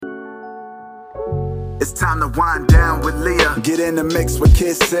It's time to wind down with Leah. Get in the mix with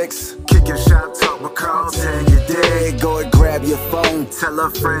Kid 6. Kicking shop talk with Carlton, you dig? Go and grab your phone, tell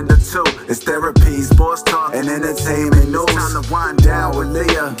a friend or two. It's therapy, sports talk, and entertainment news. It's time to wind down with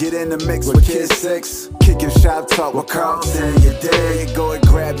Leah. Get in the mix with Kid 6. Kicking shop talk with Carlton, you dig? Go and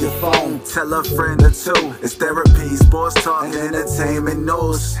grab your phone, tell a friend or two. It's therapy, sports talk, and entertainment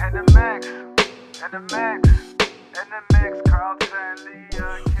news. And the mix, and the mix.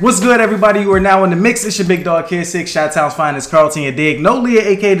 What's good, everybody? You are now in the mix. It's your big dog Kid 6, Chi-Town's finest, Carlton, you dig? No Leah,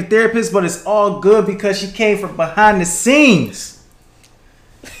 aka the therapist, but it's all good because she came from behind the scenes.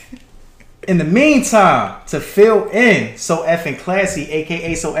 In the meantime, to fill in, so effing classy,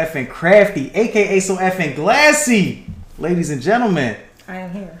 aka so effing crafty, aka so effing glassy. Ladies and gentlemen, I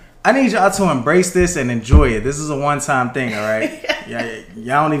am here. I need y'all to embrace this and enjoy it. This is a one-time thing, all right?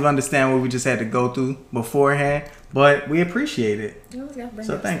 Y'all don't even understand what we just had to go through beforehand, but we appreciate it.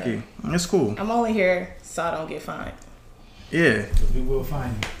 So thank you. It's cool. I'm only here so I don't get fined. Yeah. We will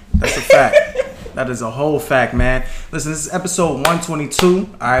find you. That's a fact. That is a whole fact, man. Listen, this is episode 122.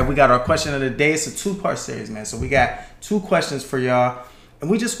 All right, we got our question of the day. It's a two-part series, man. So we got two questions for y'all. And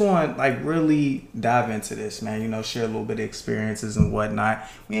we just want to really dive into this, man. You know, share a little bit of experiences and whatnot.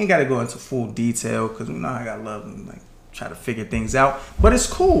 We ain't got to go into full detail because we know I got love and try to figure things out. But it's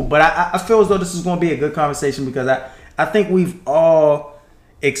cool. But I feel as though this is going to be a good conversation because I think we've all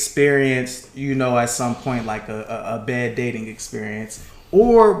experienced, you know, at some point like a bad dating experience.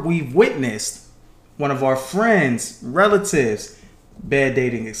 Or we've witnessed one of our friends, relatives, bad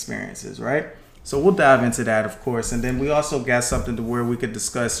dating experiences, right? So we'll dive into that, of course. And then we also got something to where we could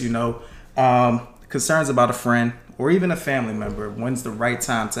discuss, you know, concerns about a friend or even a family member. When's the right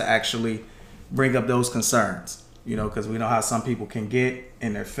time to actually bring up those concerns? You know, because we know how some people can get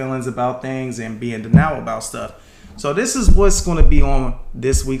in their feelings about things and be in denial about stuff. So this is what's going to be on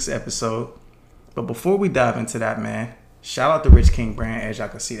this week's episode. But before we dive into that, man, shout out to Rich King Brand. As y'all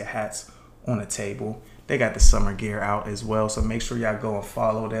can see the hats on the table. They got the summer gear out as well. So make sure y'all go and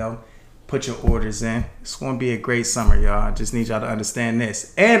follow them. Put your orders in. It's going to be a great summer, y'all. I just need y'all to understand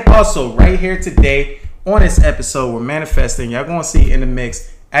this. And also, right here today on this episode, we're manifesting. Y'all going to see in the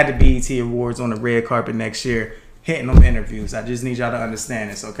mix at the BET Awards on the red carpet next year, hitting them interviews. I just need y'all to understand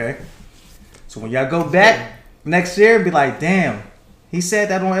this, okay? So when y'all go back next year, be like, damn, he said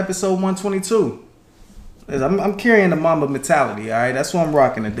that on episode 122. I'm carrying the mama mentality, all right? That's what I'm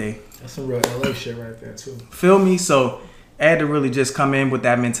rocking today. That's some real LA shit right there, too. Feel me? So I had to really just come in with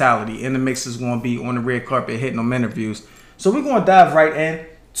that mentality. In the mix is going to be on the red carpet hitting them interviews. So we're going to dive right in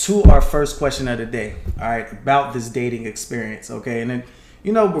to our first question of the day. All right, about this dating experience. Okay, and then,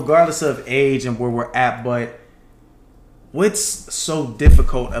 you know, regardless of age and where we're at, but what's so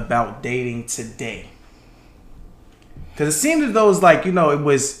difficult about dating today? Because it seemed as though it was like, you know, it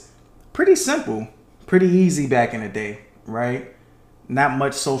was pretty simple, pretty easy back in the day, right? Not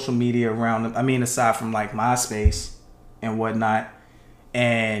much social media around. I mean, aside from like MySpace and whatnot,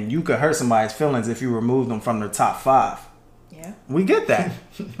 and you could hurt somebody's feelings if you remove them from their top 5. Yeah, we get that,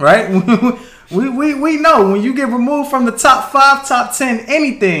 right? we know when you get removed from the top 5, top 10,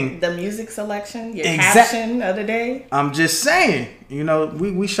 anything. The music selection, your caption of the day. I'm just saying, you know,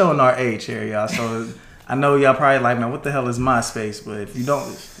 we showing our age here, y'all. So I know y'all probably like, man, what the hell is MySpace? But if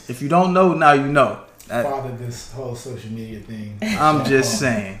you don't know, now you know. Father, this whole social media thing. I'm just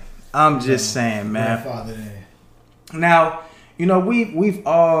saying, man. Father, now, you know, we've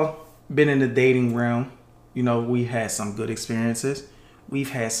all been in the dating realm. You know, we had some good experiences. We've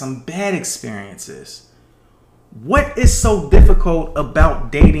had some bad experiences. What is so difficult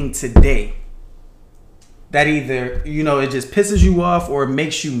about dating today that either, you know, it just pisses you off or it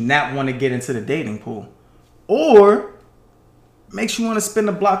makes you not want to get into the dating pool? Or makes you want to spin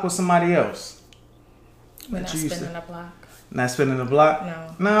the block with somebody else? We're not spinning the block. Not spinning the block?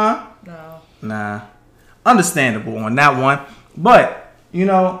 No. Nah. Understandable on that one. But, you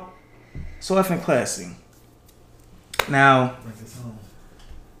know, so effing classy. Now,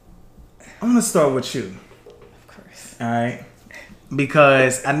 I'm going to start with you. Of course. All right?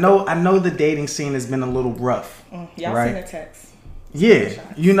 Because I know the dating scene has been a little rough. Y'all right? seen the text. Yeah.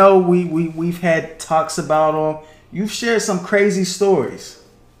 You know, we've had talks about them. You've shared some crazy stories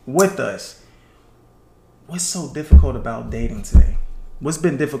with us. What's so difficult about dating today? What's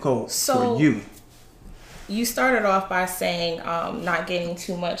been difficult for you? You started off by saying not getting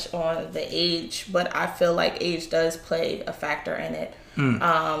too much on the age, but I feel like age does play a factor in it.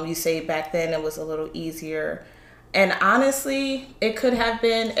 You say back then it was a little easier. And honestly, it could have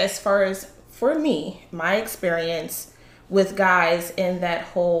been, as far as for me, my experience with guys in that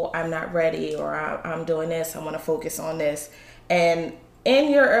whole I'm not ready or I'm doing this, I want to focus on this. And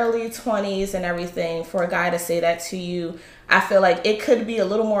in your early 20s and everything, for a guy to say that to you, I feel like it could be a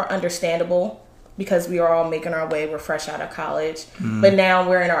little more understandable because we are all making our way. We're fresh out of college. But now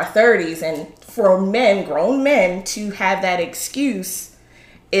we're in our 30s. And for men, grown men, to have that excuse,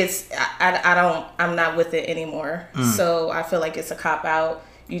 I'm not with it anymore. So I feel like it's a cop-out.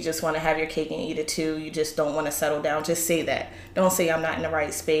 You just want to have your cake and eat it too. You just don't want to settle down. Just say that. Don't say I'm not in the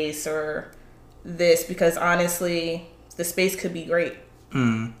right space or this, because honestly, the space could be great.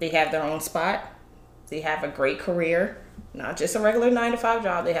 They have their own spot. They have a great career. Not just a regular 9-to-5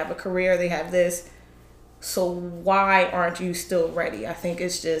 job. They have a career. They have this. So why aren't you still ready? I think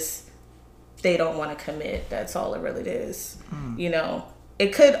it's just they don't want to commit. That's all it really is. You know,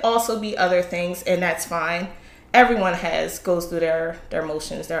 it could also be other things, and that's fine. Everyone goes through their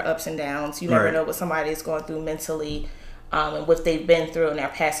emotions, their ups and downs. You never know what somebody is going through mentally, and what they've been through in their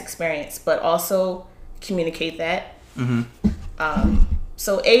past experience. But also communicate that.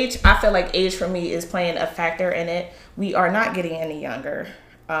 So age, I feel like age for me is playing a factor in it. We are not getting any younger.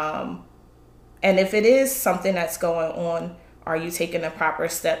 And if it is something that's going on, are you taking the proper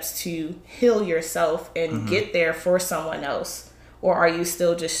steps to heal yourself and get there for someone else? Or are you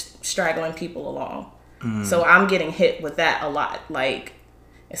still just straggling people along? So I'm getting hit with that a lot. Like,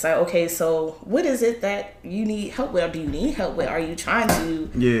 it's like, okay, so what is it that you need help with? Or do you need help with? Are you trying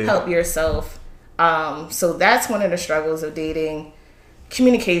to help yourself? So that's one of the struggles of dating.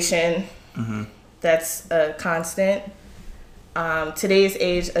 Communication, that's a constant. Today's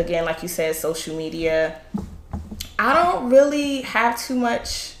age, again, like you said, social media. I don't really have too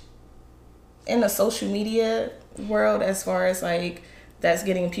much in the social media world as far as like that's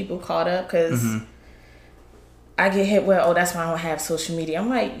getting people caught up, because I get hit with, oh, that's why I don't have social media. I'm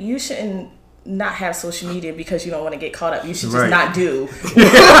like, you shouldn't not have social media because you don't want to get caught up. You should just not do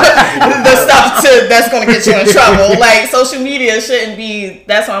the stuff that's going to get you in trouble. Like, social media shouldn't be.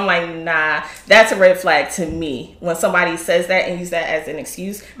 That's why I'm like, nah, that's a red flag to me when somebody says that and use that as an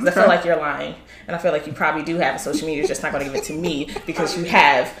excuse, because I feel like you're lying, and I feel like you probably do have a social media. You're just not going to give it to me because you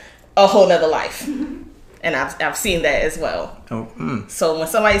have a whole nother life, and I've seen that as well. So when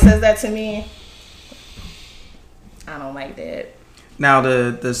somebody says that to me, I don't like that. Now,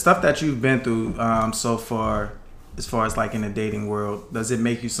 the stuff that you've been through so far, as far as like in the dating world, does it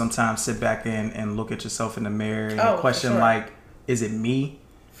make you sometimes sit back and look at yourself in the mirror and question, like, is it me?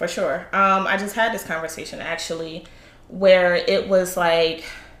 For sure. I just had this conversation actually where it was like,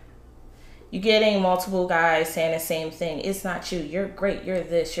 you're getting multiple guys saying the same thing. It's not you. You're great. You're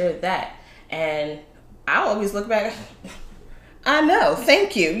this. You're that. And I always look back. I know.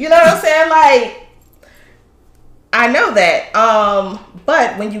 Thank you. You know what I'm saying? Like, I know that.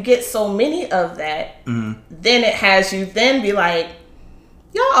 But when you get so many of that, then it has you then be like,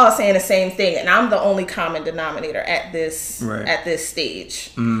 y'all all saying the same thing, and I'm the only common denominator at this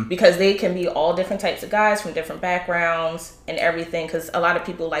stage, because they can be all different types of guys from different backgrounds and everything. Because a lot of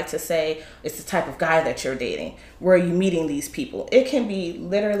people like to say it's the type of guy that you're dating. Where are you meeting these people? It can be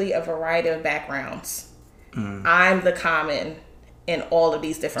literally a variety of backgrounds. I'm the common in all of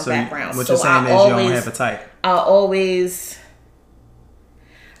these different backgrounds. What you're saying is you don't have a type. I always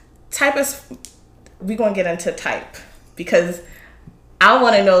type is. We're gonna get into type because I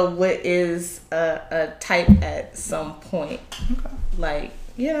want to know what is a type at some point. Okay. Like,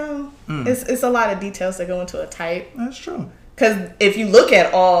 you know, it's a lot of details that go into a type. That's true. Because if you look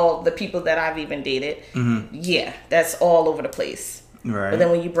at all the people that I've even dated, yeah, that's all over the place. Right. But then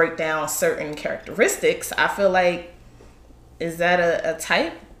when you break down certain characteristics, I feel like, is that a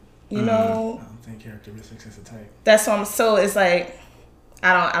type? You know? I don't think characteristics is a type. That's what so it's like,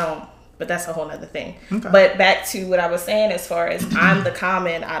 I don't, but that's a whole nother thing. Okay. But back to what I was saying, as far as I'm the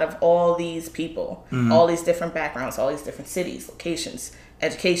common out of all these people, all these different backgrounds, all these different cities, locations,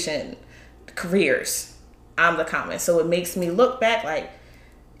 education, careers. I'm the common. So it makes me look back like,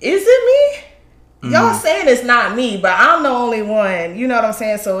 is it me? Y'all saying it's not me, but I'm the only one. You know what I'm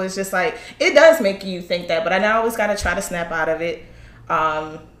saying? So it's just like, it does make you think that. But I always got to try to snap out of it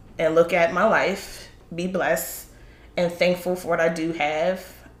and look at my life, be blessed, and thankful for what I do have,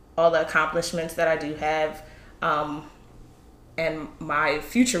 all the accomplishments that I do have, and my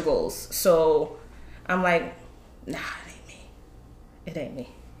future goals. So I'm like, nah, it ain't me. It ain't me.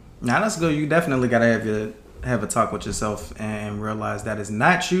 Now that's good. You definitely gotta have a talk with yourself and realize that it's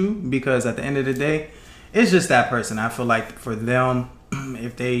not you, because at the end of the day, it's just that person. I feel like for them,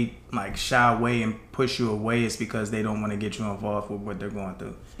 if they like shy away and push you away, it's because they don't want to get you involved with what they're going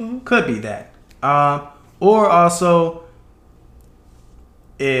through. Could be that. Or also,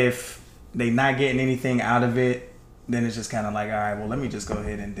 if they not getting anything out of it, then it's just kind of like, all right, well, let me just go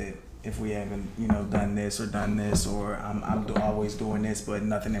ahead and if we haven't, you know, done this, or I'm always doing this, but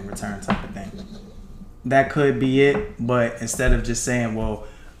nothing in return type of thing. That could be it, but instead of just saying, well,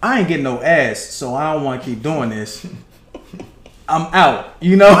 I ain't getting no ass, so I don't want to keep doing this, I'm out,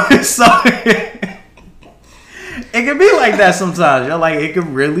 you know? So it can be like that sometimes. You're like, it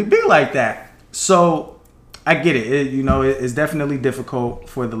can really be like that. So I get it. You know, it's definitely difficult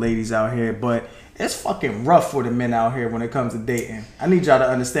for the ladies out here, but it's fucking rough for the men out here when it comes to dating. I need y'all to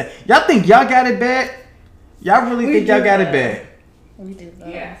understand. Y'all think y'all got it bad? Y'all really think y'all got it bad? We do that.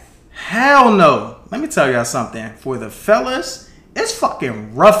 Yes. Hell no. Let me tell y'all something. For the fellas, it's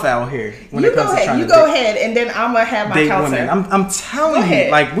fucking rough out here when it comes to trying to go ahead, and then I'm gonna have my counter. Women. I'm telling you,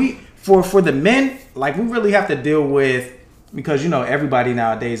 like for the men, like we really have to deal with, because you know everybody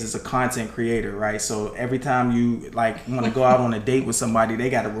nowadays is a content creator, right? So every time you like want to go out on a date with somebody, they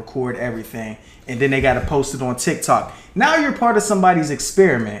got to record everything, and then they got to post it on TikTok. Now you're part of somebody's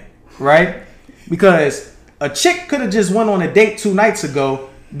experiment, right? Because a chick could have just went on a date 2 nights ago,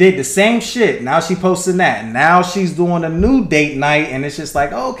 did the same shit. Now she posting that. Now she's doing a new date night, and it's just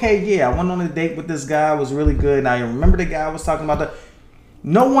like, okay, yeah, I went on a date with this guy. It was really good. Now you remember the guy I was talking about?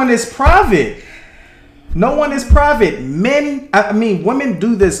 No one is private. No one is private. Women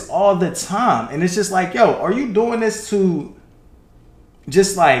do this all the time, and it's just like, yo, are you doing this to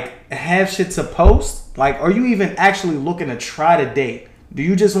just like have shit to post? Like, are you even actually looking to try to date? Do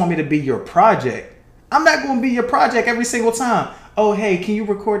you just want me to be your project? I'm not going to be your project every single time. Oh, hey, can you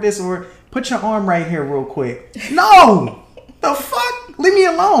record this, or put your arm right here real quick? No! The fuck? Leave me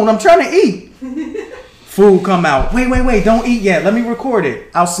alone. I'm trying to eat. Food come out. Wait. Don't eat yet. Let me record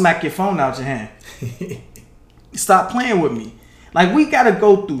it. I'll smack your phone out your hand. Stop playing with me. Like, we got to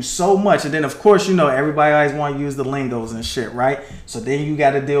go through so much. And then, of course, you know, everybody always want to use the lingos and shit, right? So then you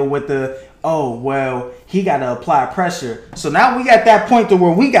got to deal with the, oh, well, he got to apply pressure. So now we got that point to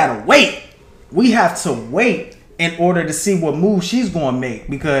where we got to wait. We have to wait in order to see what move she's going to make,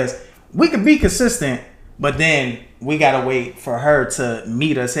 because we could be consistent, but then we got to wait for her to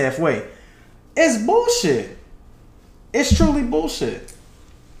meet us halfway. It's bullshit. It's truly bullshit.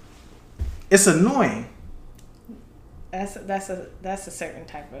 It's annoying. That's a certain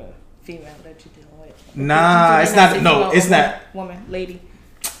type of female that you're dealing with. Nah, it's not. No, it's not. Woman, lady.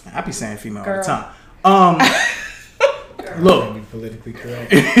 I be saying female Girl. all the time. Look, Be politically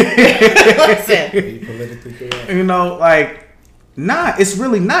correct. Listen. Be politically correct. you know, like, nah, it's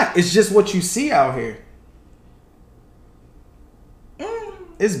really not. It's just what you see out here.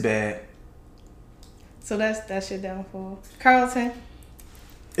 It's bad. So that's your downfall, Carlton.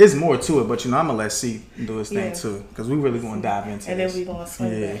 It's more to it, but you know, I'm gonna let C do his thing Yeah. too, because we really gonna dive into And this. then we gonna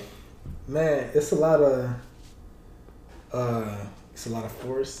swing back. Man, it's a lot of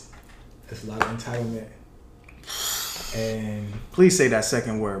force. It's a lot of entitlement. And Please say that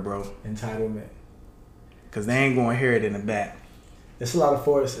second word, bro, entitlement. because they ain't gonna hear it in the back. It's a lot of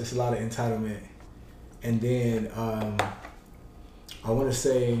force. It's a lot of entitlement. And then I want to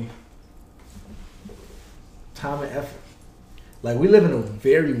say time and effort. Like, we live in a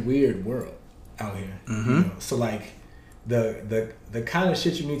very weird world out here. Mm-hmm. You know? So like the kind of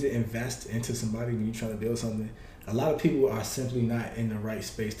shit you need to invest into somebody when you're trying to build something, a lot of people are simply not in the right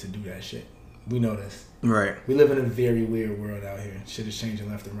space to do that shit. We know this. Right. We live in a very weird world out here. Shit is changing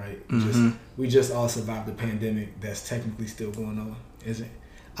left and right. We just all survived the pandemic that's technically still going on, is it?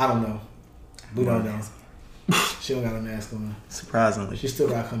 I don't know. We don't know. She don't got a mask on. Surprisingly. She still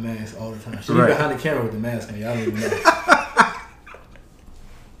got her mask all the time. She be Right. behind the camera with the mask on. Y'all don't even know.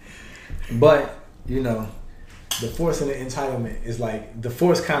 But, you know, the force and the entitlement is like, the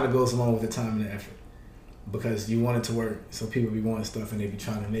force kind of goes along with the time and the effort. Because you want it to work, so people be wanting stuff and they be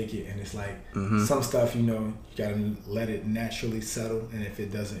trying to make it, and it's like some stuff, you know, you gotta let it naturally settle, and if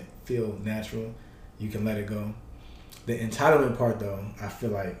it doesn't feel natural, you can let it go. The entitlement part, though, I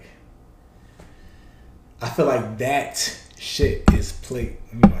feel like that shit is played.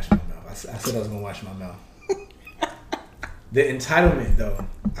 Let me wash my mouth. I said I was gonna wash my mouth. The entitlement, though,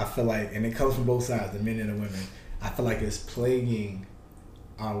 I feel like, and it comes from both sides, the men and the women, I feel like it's plaguing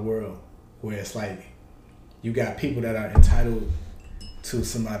our world, where it's like, you got people that are entitled to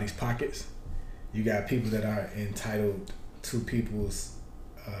somebody's pockets. You got people that are entitled to people's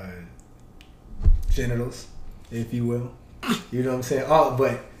genitals, if you will. You know what I'm saying? Oh,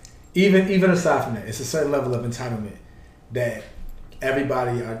 but even aside from that, it's a certain level of entitlement that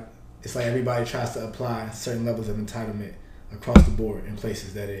it's like everybody tries to apply certain levels of entitlement across the board in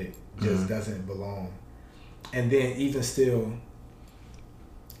places that it just doesn't belong. And then even still,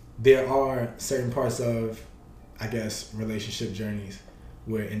 there are certain parts of, I guess, relationship journeys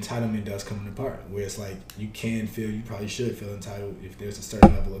where entitlement does come into part. Where it's like you probably should feel entitled if there's a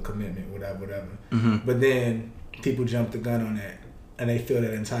certain level of commitment, whatever. But then people jump the gun on that, and they feel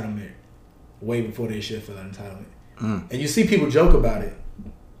that entitlement way before they should feel that entitlement. And you see people joke about it.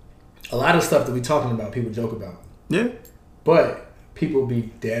 A lot of stuff that we talking about, people joke about. Yeah. But people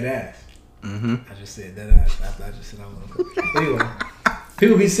be dead ass. I just said dead ass after I just said I was anyway.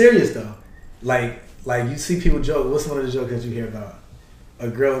 People be serious though. Like you see people joke. What's one of the jokes that you hear about? A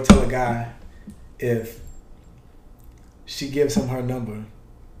girl tell a guy if she gives him her number,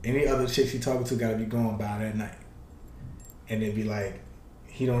 any other chick she talking to gotta be gone by that night. And they'd be like,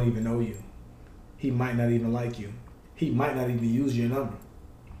 he don't even know you. He might not even like you. He might not even use your number.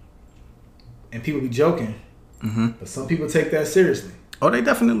 And people be joking. But some people take that seriously. Oh, they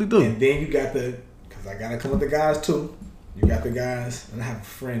definitely do. And then you got because I gotta come with the guys too. You got the guys, and I have a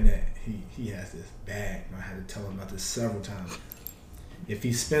friend that he has this bag. And I had to tell him about this several times. If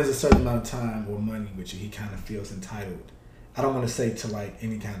he spends a certain amount of time or money with you, he kind of feels entitled. I don't want to say to like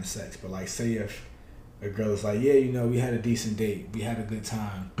any kind of sex, but like say if a girl is like, yeah, you know, we had a decent date, we had a good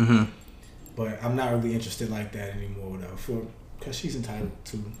time, but I'm not really interested like that anymore, though, because she's entitled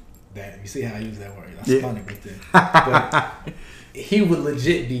to that. You see how I use that word? That's funny right there. But he would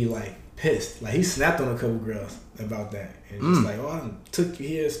legit be like pissed. Like he snapped on a couple girls about that, and just like, oh, I took you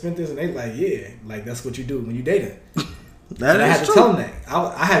here, spent this, and they like, yeah, like that's what you do when you dating. That I is had to true. tell him that.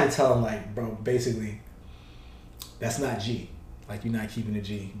 I had to tell him like, bro, basically, that's not G. Like you're not keeping the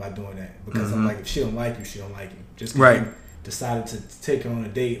G by doing that, because I'm like, if she don't like you, she don't like you. Just because you decided to take her on a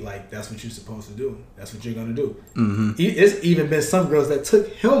date, like that's what you're supposed to do. That's what you're gonna do. It's even been some girls that took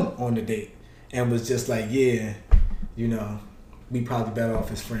him on the date and was just like, yeah, you know, we probably better off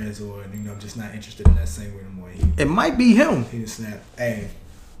as friends, or you know, I'm just not interested in that same way anymore. It might be him. He just snapped. Hey,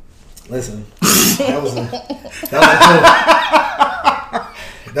 listen, that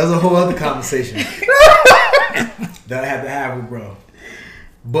was a whole other conversation that I had to have with bro.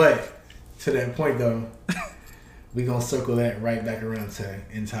 But to that point though, we gonna circle that right back around to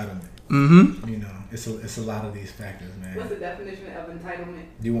entitlement. You know, it's a lot of these factors, man. What's the definition of entitlement?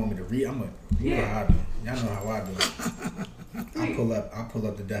 Do you want me to read? You know how I do. Y'all know how I do. I'll pull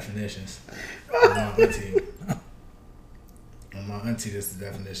up the definitions. On my auntie, this is the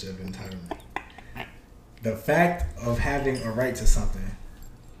definition of entitlement. The fact of having a right to something.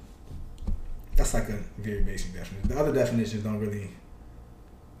 That's like a very basic definition. The other definitions don't really,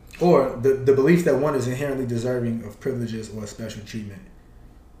 or the belief that one is inherently deserving of privileges or special treatment,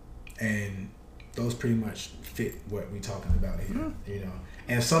 and those pretty much fit what we're talking about here. You know,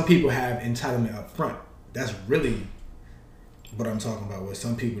 and some people have entitlement up front. That's really what I'm talking about. Where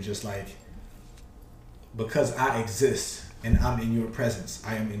some people just like, because I exist and I'm in your presence,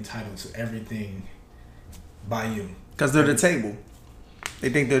 I am entitled to everything by you. Because they're the table. They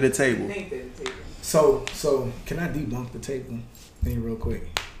think they're the table. So can I debunk the table thing real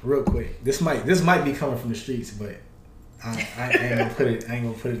quick? Real quick. This might be coming from the streets, but I ain't gonna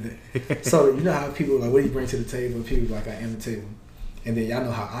put it there. So you know how people like, what do you bring to the table? People be like, I am the table. And then y'all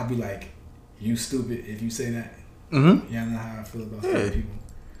know how I be like, you stupid if you say that. Y'all know how I feel about certain people.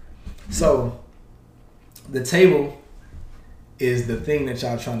 So the table is the thing that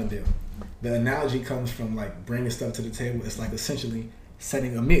y'all trying to build. The analogy comes from like bringing stuff to the table. It's like essentially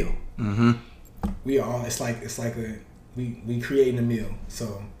setting a meal. We creating a meal.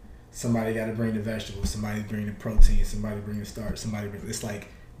 So somebody got to bring the vegetables, somebody bring the protein, somebody bring the starch, it's like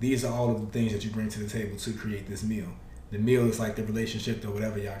these are all of the things that you bring to the table to create this meal. The meal is like the relationship or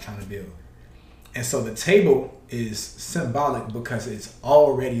whatever y'all trying to build. And so the table is symbolic because it's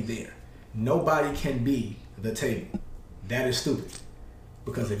already there. Nobody can be the table. That is stupid.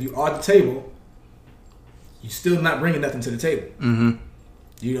 Because if you are the table, you're still not bringing nothing to the table.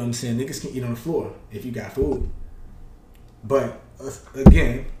 You know what I'm saying? Niggas can eat on the floor if you got food. But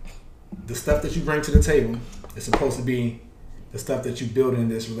again, the stuff that you bring to the table is supposed to be the stuff that you build in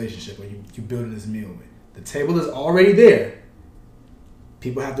this relationship or you build in this meal with. The table is already there.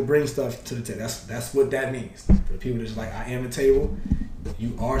 People have to bring stuff to the table. That's what that means. For people that's like, I am the table,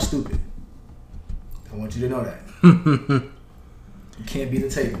 you are stupid. I want you to know that. You can't be the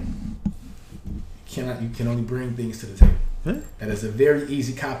table. You can only bring things to the table. That is a very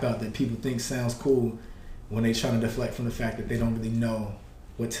easy cop-out that people think sounds cool when they trying to deflect from the fact that they don't really know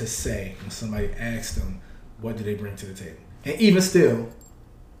what to say when somebody asks them, what do they bring to the table? And even still,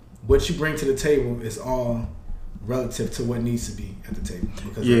 what you bring to the table is all relative to what needs to be at the table.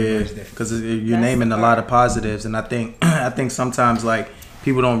 Because you're naming a lot of positives, and I think sometimes like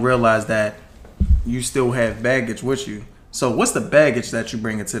people don't realize that you still have baggage with you. So what's the baggage that you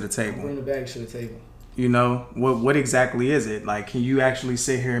bring to the table? Bring the baggage to the table. You know, what exactly is it? Like, can you actually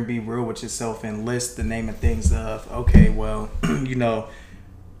sit here and be real with yourself and list the name of things of, okay, well, you know,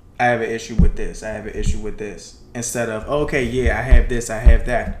 I have an issue with this. I have an issue with this. Instead of, okay, yeah, I have this, I have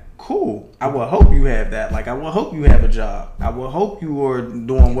that. Cool. I will hope you have that. Like, I will hope you have a job. I will hope you are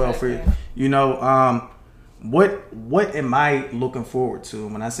doing well for you. You know, what am I looking forward to?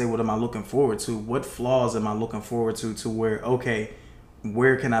 When I say what am I looking forward to, what flaws am I looking forward to where, okay,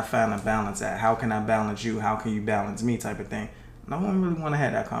 where can I find a balance at? How can I balance you? How can you balance me type of thing? No one really want to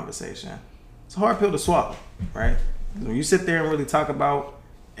have that conversation. It's a hard pill to swallow, right? When you sit there and really talk about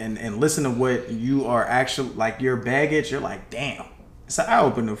and listen to what you are actually, like your baggage, you're like, damn, it's an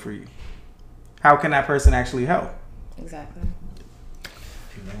eye-opener for you. How can that person actually help? Exactly.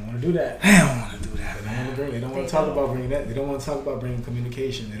 People don't want to do that. They don't want to do that, man. They don't want to talk about bringing that. They don't want to talk about bringing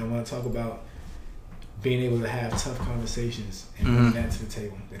communication. They don't want to talk about being able to have tough conversations and bring that to the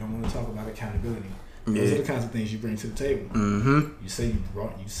table. They don't want to talk about accountability. Those are the kinds of things you bring to the table. You say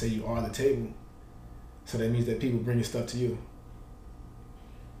you are the table, so that means that people bring stuff to you,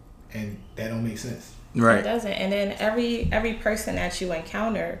 and that don't make sense. Right. It doesn't. And then every person that you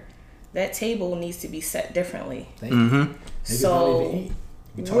encounter, that table needs to be set differently. So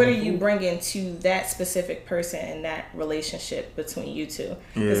what are you bringing to that specific person in that relationship between you two?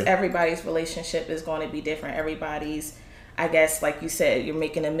 Because everybody's relationship is going to be different. Everybody's, I guess, like you said, you're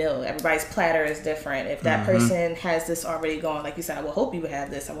making a meal. Everybody's platter is different. If that person has this already going, like you said, I will hope you have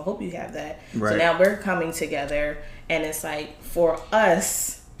this. I will hope you have that. Right. So now we're coming together, and it's like, for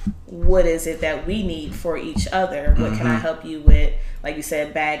us, what is it that we need for each other? What can I help you with? Like you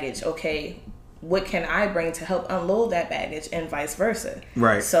said, baggage. Okay, what can I bring to help unload that baggage, and vice versa.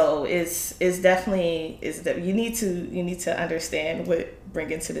 Right. So it's definitely that you need to understand what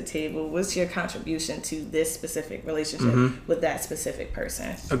bringing to the table. What's your contribution to this specific relationship with that specific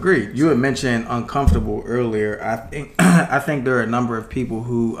person? Agreed. You had mentioned uncomfortable earlier. I think there are a number of people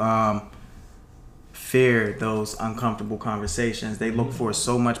who fear those uncomfortable conversations. They look for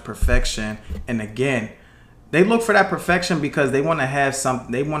so much perfection, and again, they look for that perfection because they want to have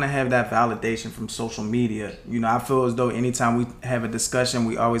they want to have that validation from social media. You know, I feel as though anytime we have a discussion,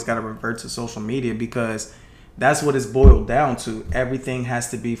 we always got to revert to social media because that's what it's boiled down to. Everything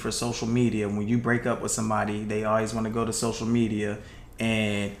has to be for social media. When you break up with somebody, they always want to go to social media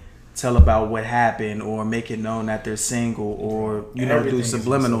and tell about what happened or make it known that they're single or, you know, do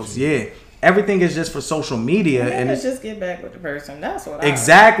subliminals. Yeah. Everything is just for social media. And it's just get back with the person. That's what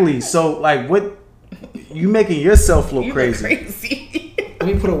exactly. So, like, what... You making yourself look crazy. Let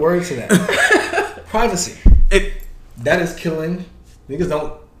me put a word to that. Privacy. That is killing. Niggas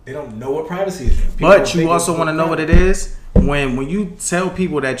don't know what privacy is. But you also want to know what it is when you tell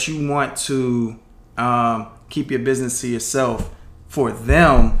people that you want to keep your business to yourself. For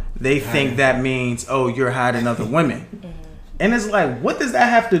them, they think that means, oh, you're hiding other women. And it's like, what does that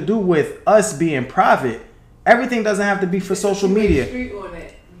have to do with us being private? Everything doesn't have to be for social media.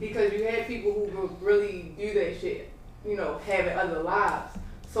 Because you had people who would really do that shit, you know, having other lives.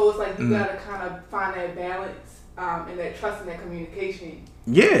 So it's like you gotta kind of find that balance and that trust and that communication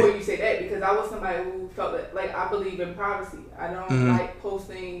before you say that. Because I was somebody who felt that, like, I believe in privacy. I don't like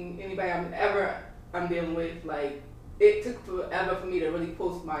posting anybody I'm dealing with. Like, it took forever for me to really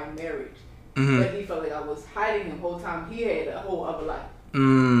post my marriage. But he felt like I was hiding him the whole time. He had a whole other life.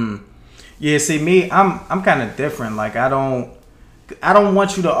 Yeah, see, me, I'm kind of different. Like, I don't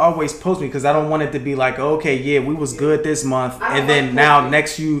want you to always post me because I don't want it to be like, okay, yeah, we was good this month, and then now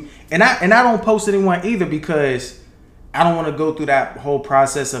next you and I don't post anyone either because I don't want to go through that whole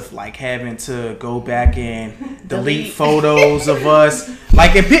process of like having to go back and delete photos of us.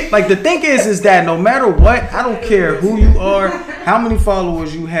 Like the thing is that no matter what, I don't care who you are, how many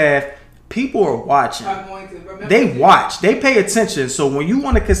followers you have. People are watching. They watch. They pay attention. So when you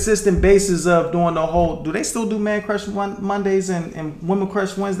want a consistent basis of doing the whole, do they still do Man Crush Mondays and Women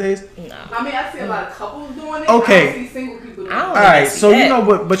Crush Wednesdays? No. I mean, I see a lot of couples doing it. Okay. I don't see single people doing it. All right. So you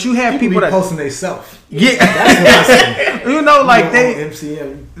know, but you have people that posting themselves. Yeah. That's what I see. You know, like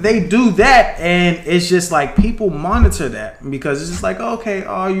MCM. they do that, and it's just like people monitor that because it's just like, okay,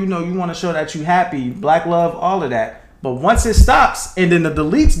 oh, you know, you want to show that you happy, black love, all of that. But once it stops and then the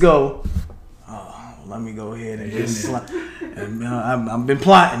deletes go, oh, let me go ahead and just I've been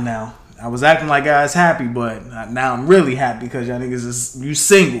plotting now. I was acting like I was happy, but now I'm really happy because y'all niggas you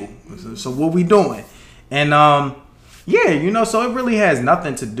single. So what we doing? And yeah, you know, so it really has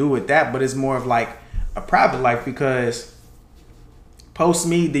nothing to do with that, but it's more of like a private life because post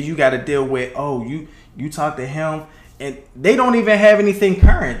me, then you got to deal with, oh, you talk to him. And they don't even have anything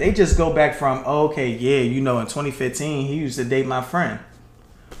current. They just go back from, oh, okay, yeah, you know, in 2015, he used to date my friend.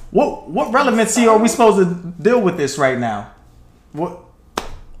 What relevancy are we supposed to deal with this right now? What?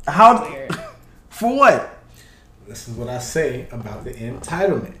 How? For what? This is what I say about the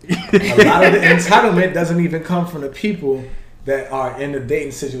entitlement. A lot of the entitlement doesn't even come from the people that are in a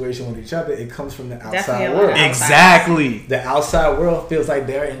dating situation with each other. It comes from the outside world. Exactly. The outside world feels like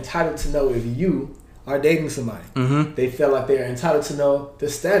they're entitled to know if you are dating somebody. Mm-hmm. They feel like they're entitled to know the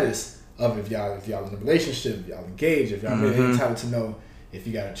status of if y'all in a relationship, if y'all engaged, if y'all really entitled to know if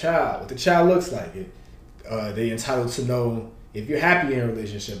you got a child, what the child looks like. They entitled to know if you're happy in a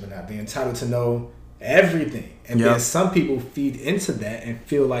relationship or not. They're entitled to know everything. And then some people feed into that and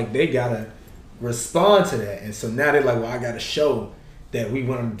feel like they gotta respond to that. And so now they're like, well, I gotta show that we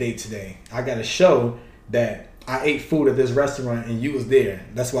went on a date today. I gotta show that I ate food at this restaurant and you was there.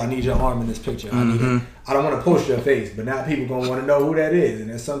 That's why I need your arm in this picture. I don't want to post your face, but now people gonna want to know who that is.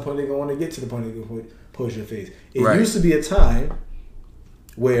 And at some point they're gonna want to get to the point they're gonna post your face. It used to be a time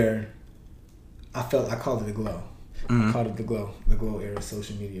where I called it the glow. I called it the glow era of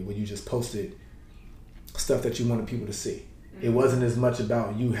social media, where you just posted stuff that you wanted people to see. It wasn't as much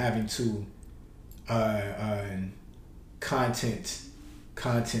about you having to contentize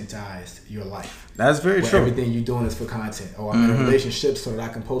your life. That's very true. Everything you're doing is for content. Or I'm in a relationship so that I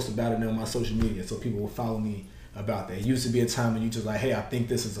can post about it on my social media so people will follow me about that. It used to be a time when you just like, hey, I think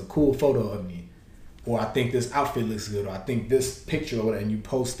this is a cool photo of me, or I think this outfit looks good, or I think this picture or whatever, and you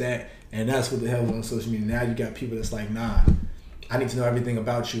post that, and that's what the hell is on social media. Now you got people that's like, nah, I need to know everything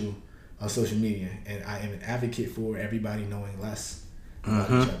about you on social media, and I am an advocate for everybody knowing less about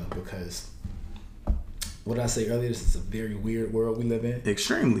each other, because what did I say earlier? This is a very weird world we live in.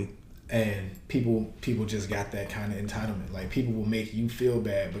 Extremely. And people just got that kind of entitlement. Like, people will make you feel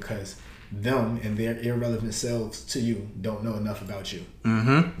bad because them and their irrelevant selves to you don't know enough about you.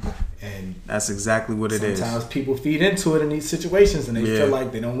 And that's exactly what it is. Sometimes people feed into it in these situations, and they feel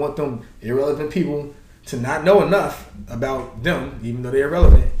like they don't want them irrelevant people to not know enough about them, even though they're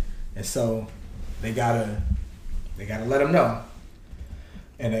irrelevant. And so they gotta let them know.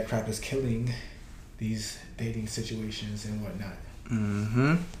 And that crap is killing these dating situations and whatnot.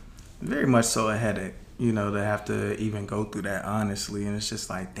 Very much so a headache, to have to even go through that, honestly. And it's just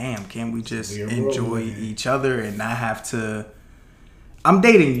like, damn, can't we just enjoy each other and not have to... I'm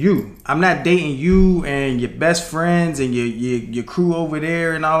dating you. I'm not dating you and your best friends and your crew over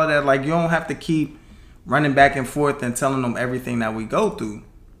there and all of that. Like, you don't have to keep running back and forth and telling them everything that we go through,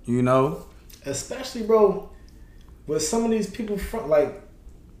 Especially, bro, with some of these people from, like,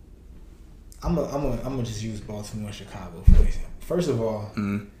 I'm gonna just use Baltimore and Chicago for example.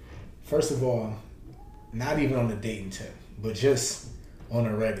 First of all, not even on the dating tip, but just on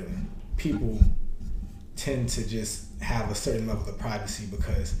a regular, people tend to just have a certain level of privacy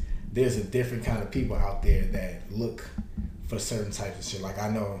because there's a different kind of people out there that look for certain types of shit. Like, I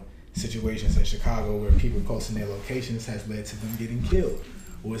know situations in Chicago where people posting their locations has led to them getting killed,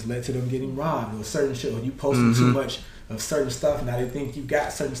 or it's led to them getting robbed, or certain shit, or you posting too much of certain stuff, now they think you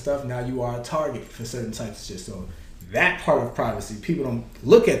got certain stuff, now you are a target for certain types of shit. So that part of privacy, people don't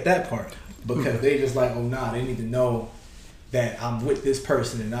look at that part because they just like, oh nah, they need to know that I'm with this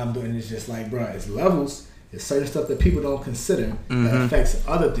person and I'm doing. It's just like, bro, it's levels. It's certain stuff that people don't consider that affects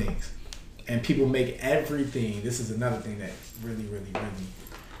other things, and people make everything. This is another thing that really, really, really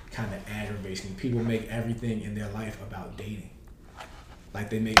kind of aggravates me. People make everything in their life about dating. Like,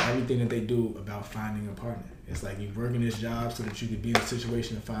 they make everything that they do about finding a partner. It's like, you work in this job so that you could be in a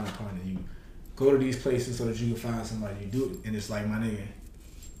situation to find a partner. You go to these places so that you can find somebody. You do it, and it's like, my nigga,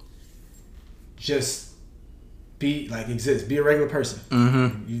 just be like, exist. Be a regular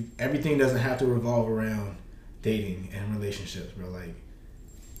person. Everything doesn't have to revolve around dating and relationships, bro. Like,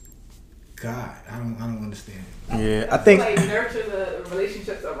 God, I don't understand it. Yeah, I think like nurture the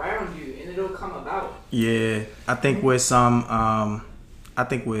relationships around you, and it'll come about. Yeah, I think with some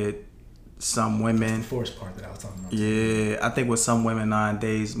women, that's the forced part that I was talking about. Yeah, I think with some women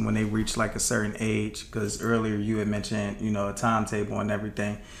nowadays, when they reach like a certain age, because earlier you had mentioned, a timetable and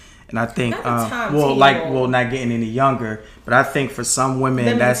everything, and I think, not getting any younger, but I think for some women,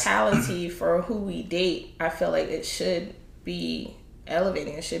 the mentality for who we date, I feel like it should be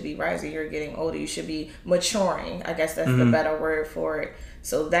elevating. It should be rising. You're getting older. You should be maturing. I guess that's the better word for it.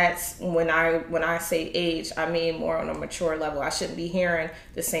 So that's when I say age, I mean more on a mature level. I shouldn't be hearing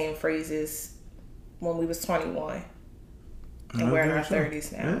the same phrases when we was 21 and we're in our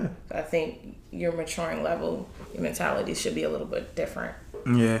 30s now. Yeah. So I think your maturing level, your mentality should be a little bit different.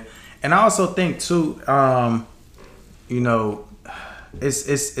 Yeah, and I also think too,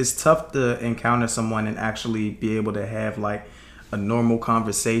 it's tough to encounter someone and actually be able to have like a normal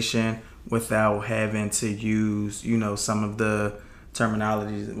conversation without having to use, some of the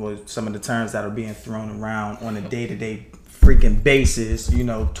terminologies, or some of the terms that are being thrown around on a day-to-day freaking basis. You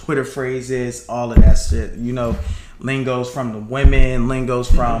know, Twitter phrases, all of that shit. You know, lingos from the women, lingos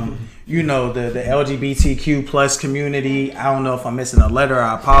from, you know, the LGBTQ plus community. I don't know if I'm missing a letter.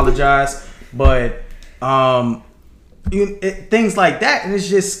 I apologize. But things like that. And it's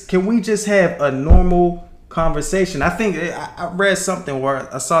just, can we just have a normal conversation? I think I read something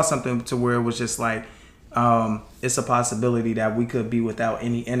where I saw something to where it was just like, it's a possibility that we could be without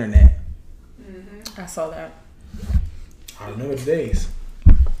any internet. I saw that. I remember the days.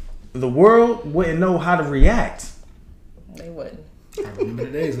 The world wouldn't know how to react. They wouldn't. I remember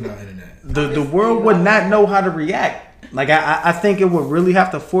the days without internet. The world would not know how to react. Like I think it would really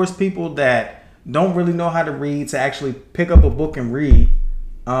have to force people that don't really know how to read to actually pick up a book and read,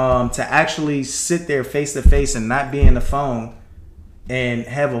 to actually sit there face to face and not be in the phone and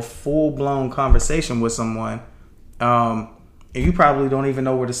have a full blown conversation with someone. And you probably don't even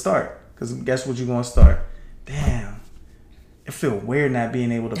know where to start, because guess what you're gonna start? Damn, it feel weird not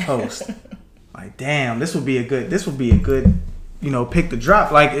being able to post. Like, damn, this would be a good, you know, pick to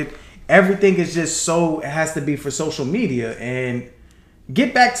drop. Like everything is just so, it has to be for social media, and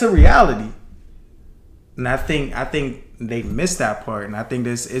get back to reality. And I think they missed that part. And I think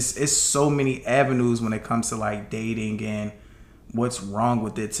it's so many avenues when it comes to like dating and what's wrong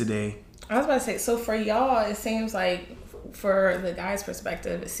with it today. I was about to say, so for y'all, it seems like, for the guy's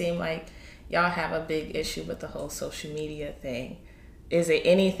perspective, it seemed like y'all have a big issue with the whole social media thing. Is it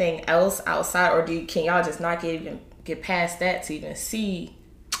anything else outside, or can y'all just not get past that to even see?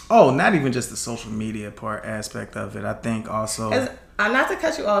 Oh, not even just the social media part aspect of it. I think also, I'm not to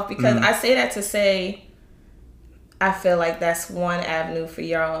cut you off, because I say that to say, I feel like that's one avenue for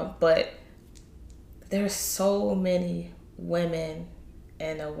y'all, but there's so many women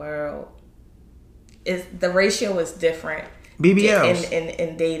in the world. The ratio is different. BBLs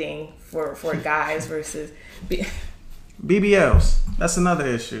in dating for guys versus BBLs. That's another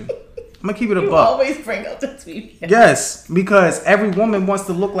issue. I'm gonna keep it a buck. You always bring up the BBLs. Yes, because every woman wants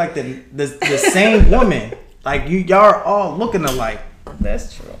to look like the same woman. Like y'all are all looking alike.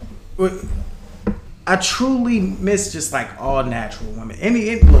 That's true. I truly miss just like all natural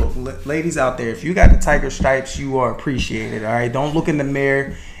women. Look, ladies out there, if you got the tiger stripes, you are appreciated. All right, don't look in the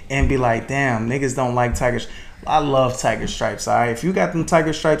mirror and be like, damn, niggas don't like tiger. I love tiger stripes. All right, if you got them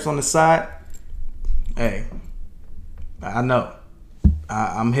tiger stripes on the side, hey, I know,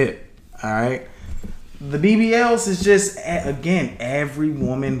 I'm hip. All right, the BBLs is just, again, every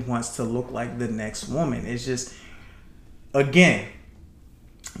woman wants to look like the next woman. It's just, again,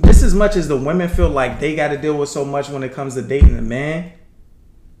 just as much as the women feel like they got to deal with so much when it comes to dating a man,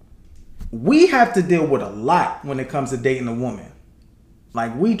 we have to deal with a lot when it comes to dating a woman.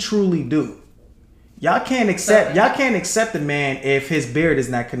 Like, we truly do. Y'all can't accept a man if his beard is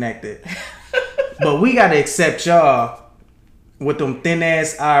not connected. But we got to accept y'all with them thin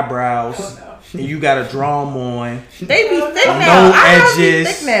ass eyebrows. Oh, no. And you got to draw them on. They be thick now. No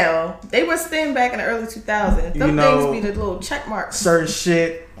edges. Thick now. They was thin back in the early 2000s. Them things be the little check marks. Certain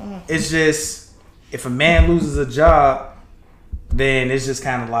shit. It's just, if a man loses a job, then it's just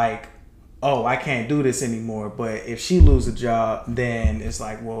kind of like, oh, I can't do this anymore. But if she loses a job, then it's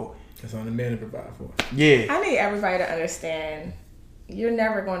like, well, it's on the man to provide for. Yeah. I need everybody to understand, you're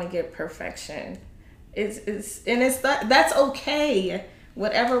never going to get perfection. That's okay.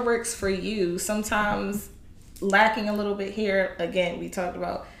 Whatever works for you. Sometimes lacking a little bit here, again, we talked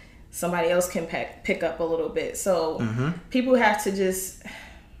about somebody else can pick up a little bit. So people have to just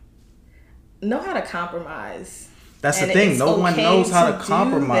know how to compromise. That's the thing. No one knows how to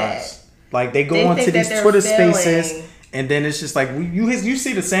compromise. Like, they go onto these Twitter spaces, and then it's just like, you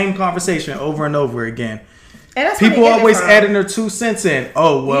see the same conversation over and over again. And that's people always adding their 2 cents in.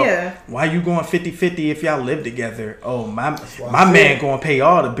 Oh, well, why you going 50-50 if y'all live together? Oh, my man going to pay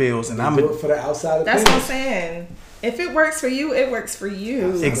all the bills, and I'm do it for the outside of That's what I'm saying. If it works for you, it works for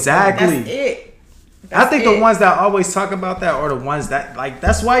you. Exactly. That's it. I think the ones that always talk about that are the ones that, like,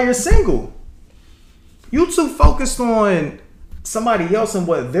 that's why you're single. You too focused on somebody else and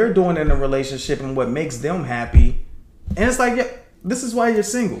what they're doing in a relationship and what makes them happy. And it's like, yeah, this is why you're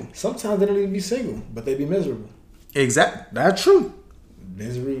single. Sometimes they don't even be single, but they be miserable. Exactly. That's true.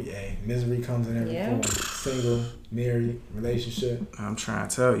 Misery comes in every form. Single, married, relationship. I'm trying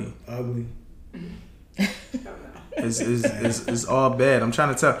to tell you. Ugly. It's all bad. I'm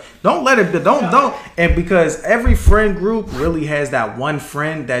trying to tell. Don't let it. Don't. And because every friend group really has that one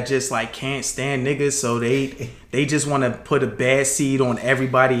friend that just like can't stand niggas, so they just want to put a bad seed on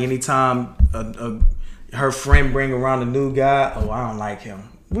everybody anytime her friend bring around a new guy. Oh, I don't like him.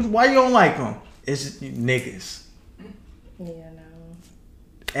 Why you don't like him? It's just niggas. Yeah, no.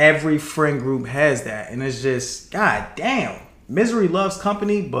 Every friend group has that, and it's just, god damn, misery loves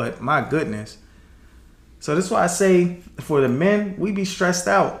company. But my goodness, so that's why I say for the men, we be stressed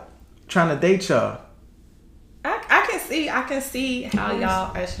out trying to date y'all. I can see how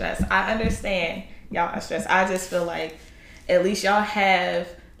y'all are stressed. I understand y'all are stressed. I just feel like at least y'all have,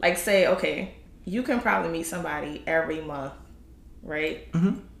 like, say, okay, you can probably meet somebody every month, right?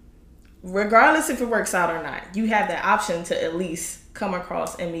 Mm-hmm. Regardless if it works out or not, you have the option to at least come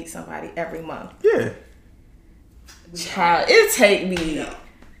across and meet somebody every month. Yeah. Child, it take me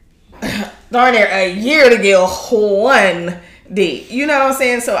darn near a year to get one date. You know what I'm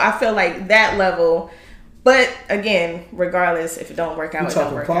saying? So I feel like that level. But again, regardless if it don't work out, you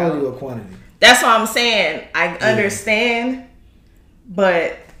talking quality or quantity? That's what I'm saying. I understand,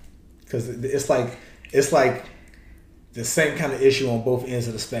 but because it's like the same kind of issue on both ends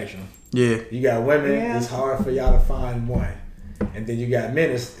of the spectrum. Yeah, you got women. Yeah. It's hard for y'all to find one, and then you got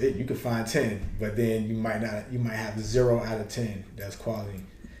men. You can find 10, but then you might not. You might have 0 out of 10. That's quality.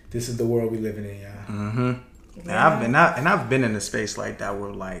 This is the world we living in, y'all. Mm-hmm. Yeah. And I've been in a space like that where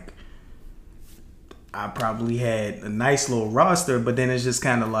like I probably had a nice little roster, but then it's just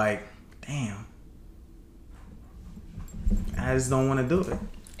kind of like, damn, I just don't want to do it.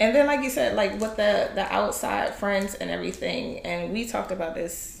 And then, like you said, like with the outside friends and everything, and we talked about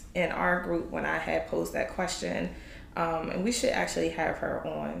this in our group when I had posed that question, and we should actually have her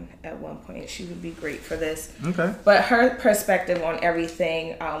on at one point. She would be great for this. Okay. But her perspective on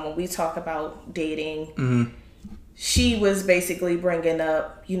everything, when we talk about dating, mm-hmm. she was basically bringing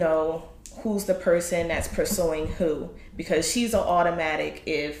up, you know, who's the person that's pursuing who, because she's an automatic.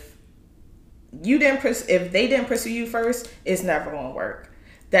 If they didn't pursue you first, it's never going to work.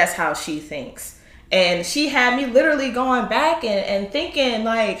 That's how she thinks. And she had me literally going back and thinking,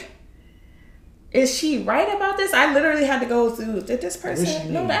 like, is she right about this? I literally had to go through, did this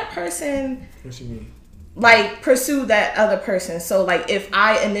person, no, that person, what she mean? Like, pursue that other person. So, like, if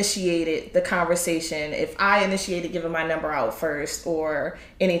I initiated the conversation, if I initiated giving my number out first or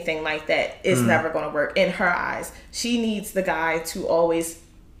anything like that, it's never going to work. In her eyes, she needs the guy to always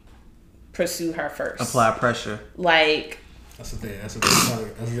pursue her first. Apply pressure. Like, That's what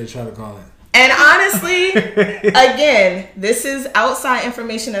they try to call it. And honestly, again, this is outside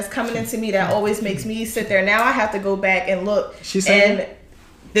information that's coming into me that always makes me sit there. Now I have to go back and look. She's saying, and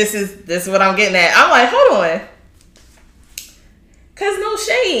this is what I'm getting at. I'm like, hold on, cause no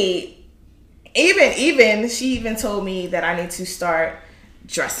shade. Even she even told me that I need to start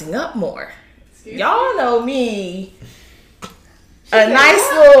dressing up more. Y'all know me. A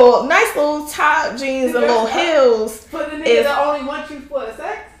nice little top jeans and little heels. For the nigga that only want you for the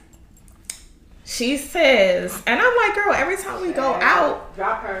sex? She says, and I'm like, girl, every time we go out,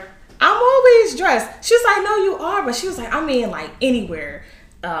 drop her. I'm always dressed. She's like, no, you are. But she was like, I mean, like anywhere.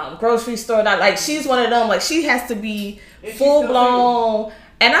 Grocery store. Like, she's one of them. Like, she has to be full blown.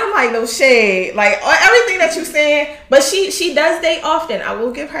 And I'm like, no shade. Like, everything that you're saying. But she does date often. I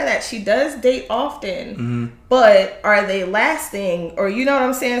will give her that. She does date often. Mm-hmm. But are they lasting? Or you know what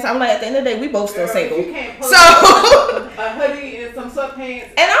I'm saying? So I'm like, at the end of the day, we both still single. You can't put a hoodie and some sweatpants.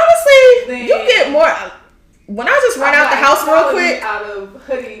 And honestly, you get more. When I just run out the house real quick. Out of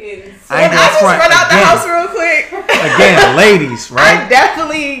hoodie and when I just run out the house real quick. Again, ladies, right? I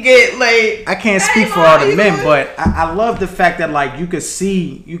definitely get like. I can't speak for all the men, but I love the fact that like you could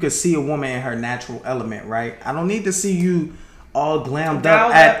see a woman in her natural element, right? I don't need to see you all glammed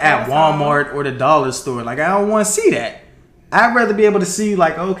up at Walmart or the dollar store. Like, I don't want to see that. I'd rather be able to see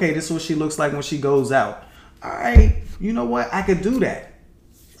like, okay, this is what she looks like when she goes out. All right, you know what? I could do that.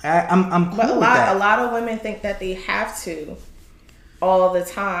 I'm cool with that. A lot of women think that they have to all the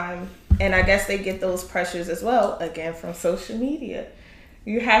time, and I guess they get those pressures as well, again, from social media.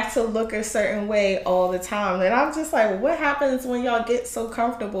 You have to look a certain way all the time, and I'm just like, what happens when y'all get so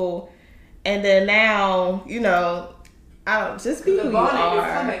comfortable, and then now, you know, I don't just be who you are.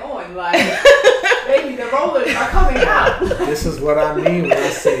 Is coming on, like, baby, the rollers are coming out. This is what I mean when I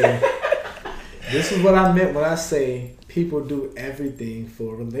say. This is what I meant when I say people do everything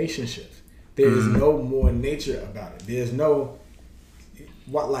for relationships. There is no more nature about it. There's no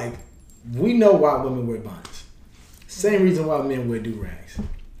we know why women wear bonnets. Same reason why men wear do-rags.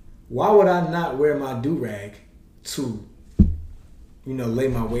 Why would I not wear my do-rag to, lay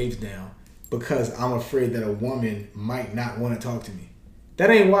my waves down? Because I'm afraid that a woman might not want to talk to me. That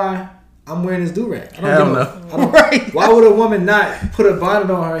ain't why I'm wearing this do-rag. I don't know. Right. Why would a woman not put a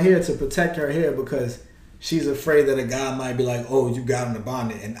bonnet on her hair to protect her hair because she's afraid that a guy might be like, oh, you got on the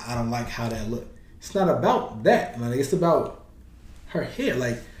bonnet and I don't like how that look. It's not about that. Like, it's about her hair.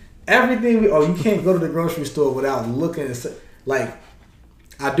 Like, everything you can't go to the grocery store without looking. Like,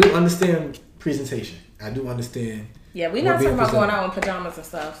 I do understand presentation. I do understand. Yeah, we're not talking about going out in pajamas and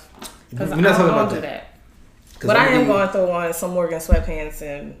stuff. Because I don't do that. But I am going to throw on some Morgan sweatpants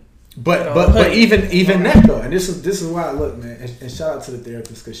and. But even that though, and this is why I look, man. And shout out to the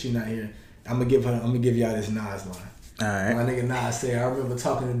therapist because she's not here. I'm gonna give y'all this Nas line. All right. My nigga Nas said, I remember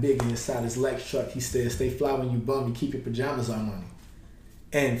talking to Biggie inside his Lex truck. He said, "Stay fly when you bum. You keep your pajamas on money."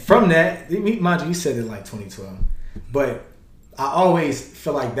 And from that, mind you, he said it like 2012. But I always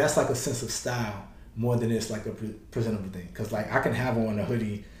feel like that's like a sense of style more than it's like a presentable thing. Because like I can have on a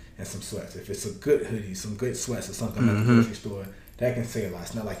hoodie and some sweats. If it's a good hoodie, some good sweats or something at the grocery store, that can say a lot.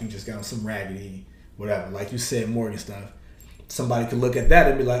 It's not like you just got on some raggedy, whatever. Like you said, Morgan stuff. Somebody could look at that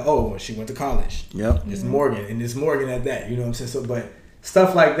and be like, "Oh, she went to college. Yep, it's Morgan, and it's Morgan at that." You know what I'm saying? So, but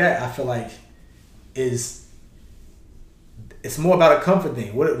stuff like that, I feel like it's more about a comfort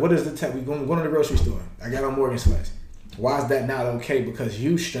thing. What is the tech? We going to the grocery store. I got on Morgan sweats. Why is that not okay? Because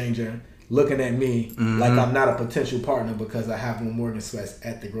you, stranger, looking at me like I'm not a potential partner because I have on Morgan sweats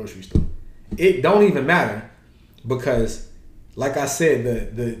at the grocery store. It don't even matter because, like I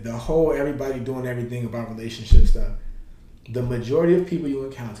said, the whole everybody doing everything about relationship stuff. The majority of people you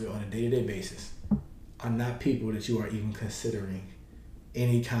encounter on a day-to-day basis are not people that you are even considering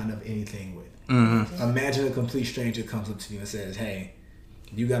any kind of anything with. Imagine a complete stranger comes up to you and says, "Hey,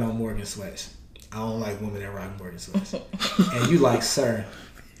 you got on Morgan sweats. I don't like women that rock Morgan sweats." And you like, "Sir,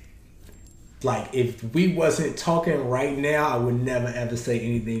 like if we wasn't talking right now, I would never ever say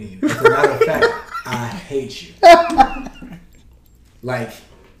anything to you. As a matter of fact, I hate you." Like,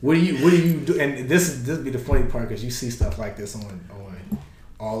 what do you do? And this be the funny part because you see stuff like this on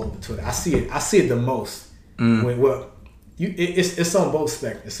all over Twitter. I see it the most when it's on both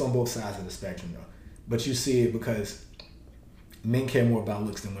spectrum. It's on both sides of the spectrum though. But you see it because men care more about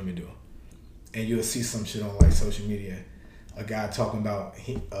looks than women do. And you'll see some shit on like social media, a guy talking about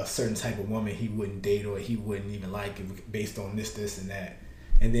a certain type of woman he wouldn't date or he wouldn't even like it based on this and that.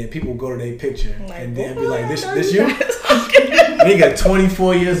 And then people go to their picture and then be like, "This you?" Nigga,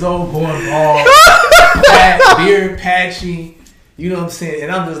 24 years old, going bald, beard patchy. You know what I'm saying?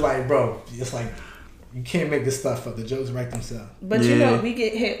 And I'm just like, bro, it's like you can't make this stuff up. The jokes write themselves. But you know, we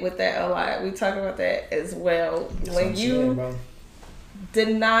get hit with that a lot. We talk about that as well. That's when you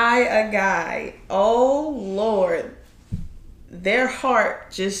deny a guy, oh Lord, their heart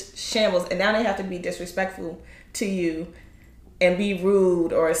just shambles, and now they have to be disrespectful to you and be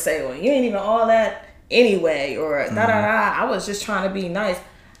rude or say, "Well, you ain't even all that anyway," or I was just trying to be nice.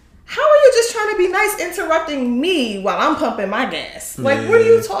 How are you just trying to be nice interrupting me while I'm pumping my gas? Like, what are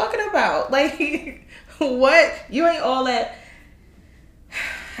you talking about? Like, what? You ain't all that.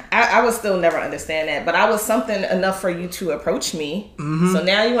 I would still never understand that, but I was something enough for you to approach me. So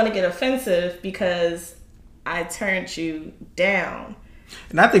now you want to get offensive because I turned you down.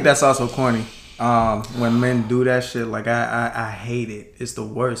 And I think that's also corny. When men do that shit, like I hate it. It's the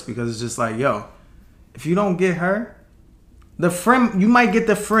worst because it's just like, yo, if you don't get her, the friend, you might get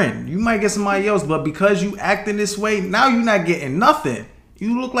the friend, you might get somebody else, but because you acting this way, now you're not getting nothing.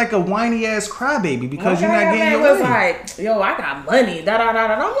 You look like a whiny ass crybaby because you're not getting your way. Was like, yo, I got money, da da da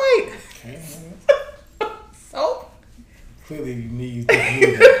da. I'm like, so clearly you need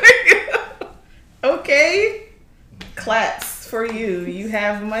that. Okay, claps for you. You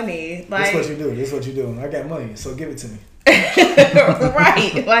have money. Like, this what you do. I got money, so give it to me.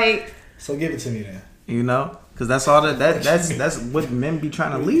 Right, like. So give it to me then. You know, because that's all that's what men be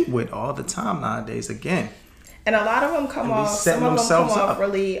trying to lead with all the time nowadays. Again, and a lot of them come off. Some of them come off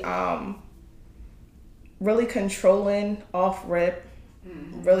really, really controlling off rip,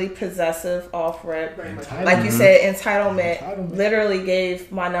 really possessive off rip. Like you said, entitlement. Literally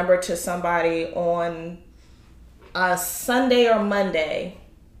gave my number to somebody on a Sunday or Monday.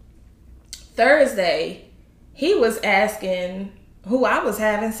 Thursday, he was asking who I was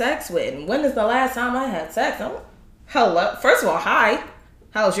having sex with and when is the last time I had sex. Hello. First of all, hi.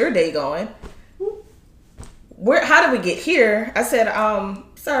 How's your day going? How did we get here? I said,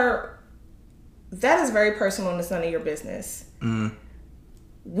 sir, that is very personal and it's none of your business.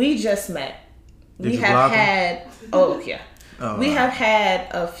 We just met. We have had we have had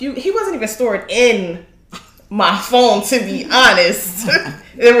a few. He wasn't even stored in my phone, to be honest.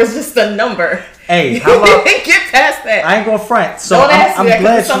 There was just a number. Hey, how about get past that? I ain't gonna front. So don't ask me that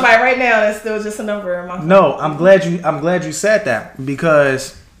because somebody right now that's still just a number in my phone. No, I'm glad you said that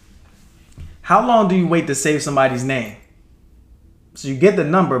because how long do you wait to save somebody's name? So you get the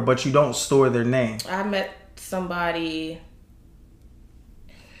number, but you don't store their name. I met somebody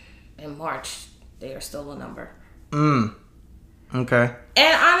in March. They are still a number. Okay.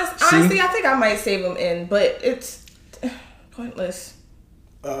 And honestly, I think I might save them in, but it's pointless.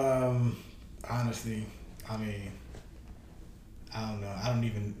 Honestly, I mean, I don't know. I don't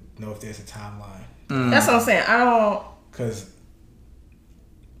even know if there's a timeline. That's what I'm saying. I don't. Because,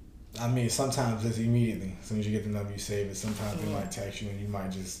 I mean, sometimes it's immediately. As soon as you get the number, you save it. Sometimes they might text you and you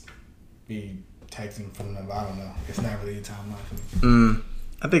might just be texting from the number. I don't know. It's not really a timeline for me.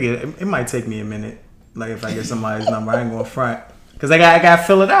 I think it might take me a minute. Like, if I get somebody's number, I ain't going to front. Because I got to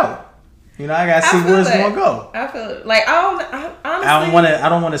fill it out. You know, I gotta see where it's gonna go. I feel it. Like honestly, I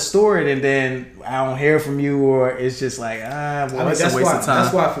don't want to store it and then I don't hear from you, or it's just like it's a waste of time.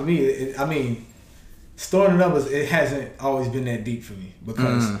 That's why for me, storing the numbers, it hasn't always been that deep for me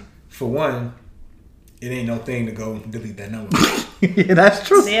because for one, it ain't no thing to go delete that number. Yeah, that's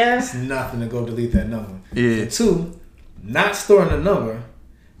true. Yeah, it's nothing to go delete that number. Yeah. For two, not storing the number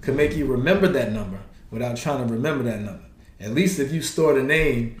could make you remember that number without trying to remember that number. At least if you store the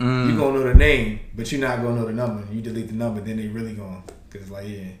name, you're going to know the name, but you're not going to know the number. You delete the number, then they really going. Because, like,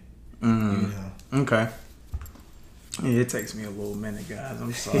 yeah. You know. Okay. Yeah, it takes me a little minute, guys.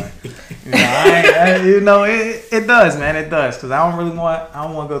 I'm sorry. It does, man. It does. Because I don't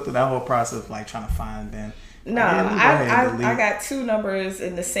want to go through that whole process of, like, trying to find them. No, I got 2 numbers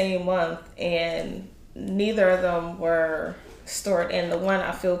in the same month, and neither of them were stored in. The one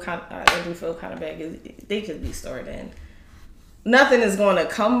I do feel kind of bad because they could be stored in. Nothing is going to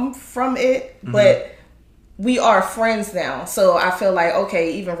come from it, but we are friends now. So I feel like,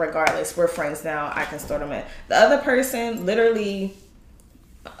 okay, even regardless, we're friends now. I can store them in. The other person, literally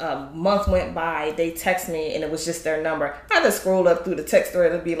a month went by, they text me and it was just their number. I had to scroll up through the text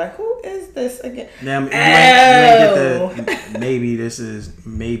thread and be like, who is this again? Damn, you ain't get maybe this is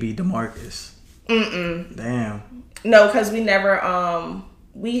DeMarcus. Damn. No, because we never,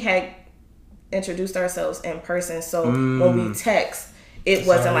 we had introduced ourselves in person, so when we text, it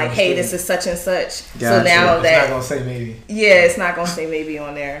wasn't like, hey, this is such and such. Gotcha. So now it's not gonna say maybe. Yeah, it's not gonna say maybe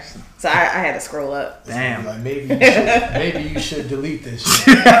on there. So I had to scroll up. Damn. Like, maybe you should delete this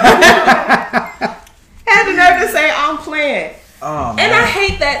shit. Had the nerve to say I'm playing. Oh, man. And I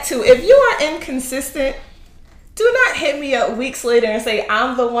hate that too. If you are inconsistent, do not hit me up weeks later and say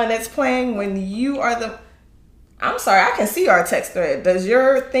I'm the one that's playing when you are the. I'm sorry, I can see our text thread. Does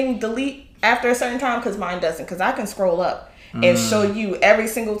your thing delete after a certain time? Because mine doesn't. Because I can scroll up and show you every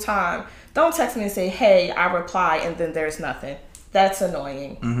single time. Don't text me and say, hey, I reply, and then there's nothing. That's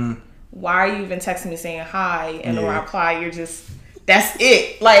annoying. Why are you even texting me saying hi, and when I reply, you're just, that's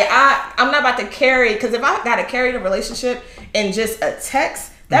it. Like, I'm not about to carry, because if I got to carry the relationship in just a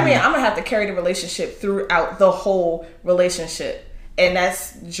text, that means I'm going to have to carry the relationship throughout the whole relationship. And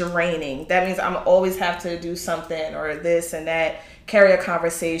that's draining. That means I'm always have to do something or this and that, carry a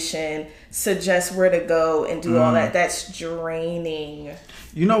conversation, suggest where to go, and do all that. That's draining.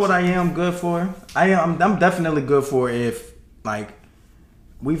 You know what I am good for? I'm definitely good for if, like,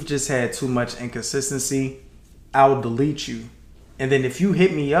 we've just had too much inconsistency. I'll delete you. And then if you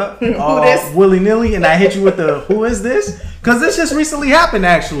hit me up willy-nilly and I hit you with the, who is this? Because this just recently happened,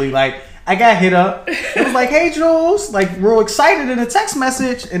 actually. Like, I got hit up. It was like, hey, Jules. Like, real excited in a text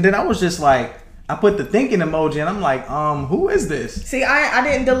message. And then I was just like, I put the thinking emoji and I'm like, who is this? See, I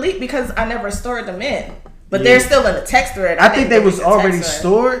didn't delete because I never stored them in. But they're still in the text thread. I think they was already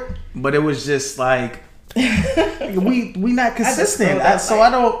stored, but it was just like, we not consistent. I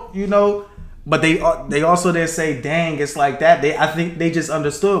don't, you know. But they also didn't say, dang, it's like that. I think they just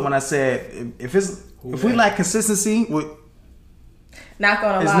understood when I said, if we lack consistency, not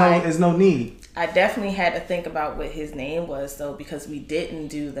gonna lie, there's no need. I definitely had to think about what his name was though, because we didn't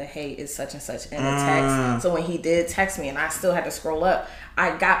do the hey is such and such in the text. So when he did text me and I still had to scroll up,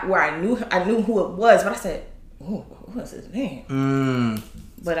 I got where I knew who it was, but I said, "Ooh, what was his name?"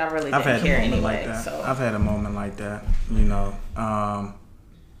 But I really didn't care anyway. Like so I've had a moment like that, you know.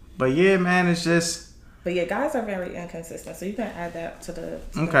 But yeah, man, it's just. But yeah, guys are very inconsistent, so you can add that to the.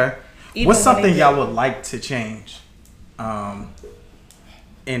 Okay. What's something y'all would like to change?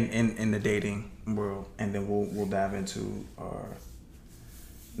 In the dating world, and then we'll dive into our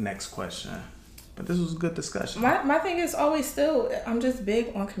next question. But this was a good discussion. My thing is always still, I'm just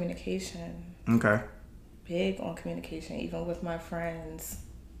big on communication. Okay. Big on communication, even with my friends.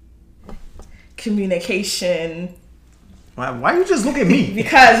 Communication. Why you just look at me?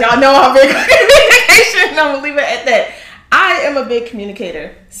 Because y'all know I'm big on communication. I'm gonna leave it at that. I am a big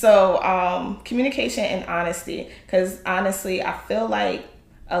communicator. So communication and honesty. Because honestly, I feel like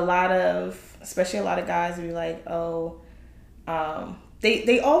especially a lot of guys will be like,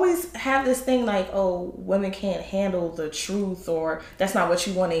 they always have this thing like, oh, women can't handle the truth, or that's not what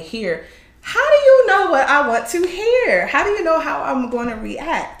you want to hear. How do you know what I want to hear? How do you know how I'm going to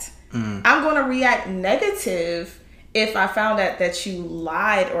react? I'm going to react negative if I found out that you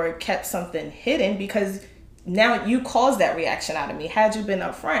lied or kept something hidden, because now you caused that reaction out of me. Had you been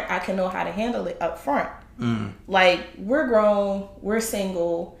upfront, I can know how to handle it upfront. Like, we're grown, we're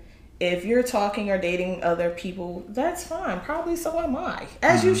single. If you're talking or dating other people, that's fine. Probably so am I.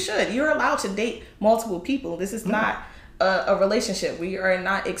 As you should. You're allowed to date multiple people. This is not a relationship. We are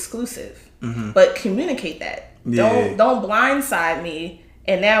not exclusive. But communicate that. Don't blindside me.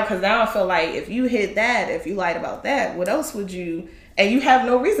 And now, because now I feel like if you hid that, if you lied about that, what else would you? And you have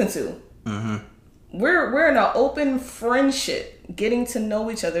no reason to. We're in an open friendship, getting to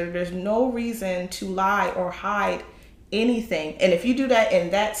know each other. There's no reason to lie or hide anything. And if you do that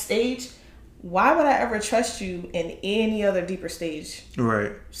in that stage, why would I ever trust you in any other deeper stage?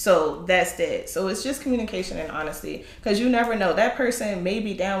 Right. So that's it. So it's just communication and honesty, because you never know. That person may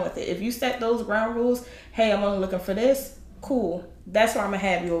be down with it. If you set those ground rules, hey, I'm only looking for this, cool. That's where I'm going to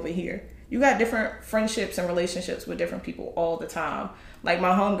have you over here. You got different friendships and relationships with different people all the time. Like my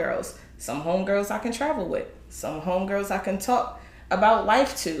homegirls. Some homegirls I can travel with. Some homegirls I can talk about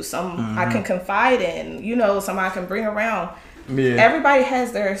life to. Some I can confide in. You know, some I can bring around. Yeah. Everybody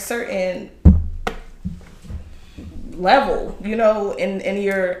has their certain level, you know, in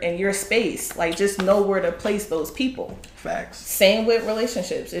your space. Like, just know where to place those people. Facts. Same with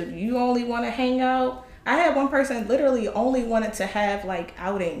relationships. If you only want to hang out, I had one person literally only wanted to have like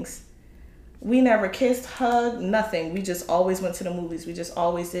outings. We never kissed, hugged, nothing. We just always went to the movies. We just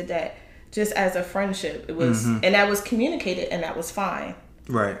always did that, just as a friendship. It was, and that was communicated, and that was fine.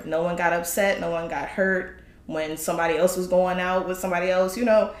 Right. No one got upset. No one got hurt when somebody else was going out with somebody else. You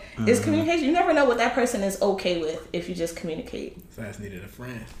know, it's communication. You never know what that person is okay with if you just communicate. Fast needed a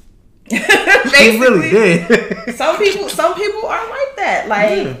friend. They really did. Some people are like that.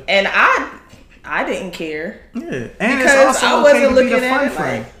 Like, and I didn't care. Yeah, and because it's also I wasn't okay looking at it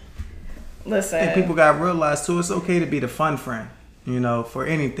friend. Like, listen, I think people got to realize too, it's okay to be the fun friend. You know, for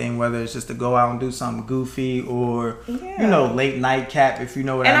anything, whether it's just to go out and do something goofy or, you know, late night cap, if you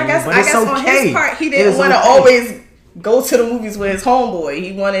know what I mean. But I guess okay. On his part, he didn't want to always go to the movies with his homeboy.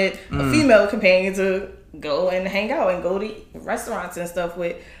 He wanted a female companion to go and hang out and go to restaurants and stuff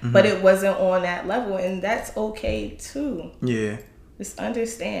with, but it wasn't on that level, and that's okay too. Yeah. Just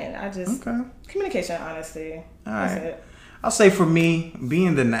understand. Communication, honesty. All right. That's it. I'll say for me, be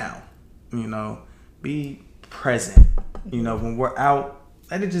in the now. You know, be present. You know, when we're out,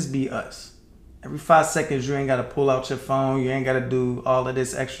 let it just be us. Every 5 seconds, you ain't got to pull out your phone. You ain't got to do all of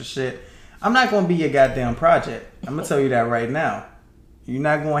this extra shit. I'm not going to be your goddamn project. I'm going to tell you that right now. You're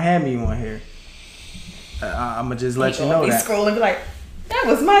not going to have me on here. I'm going to just let you know that. Scrolling and be like, that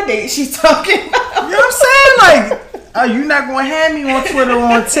was my date she's talking about. You know what I'm saying? Like, you're not going to have me on Twitter or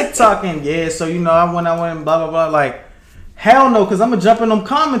on TikTok. And so, you know, I went and blah, blah, blah. Like, hell no, because I'm going to jump in them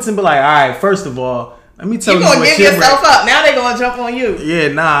comments and be like, all right, first of all, let me tell you what give yourself up. Now they gonna jump on you.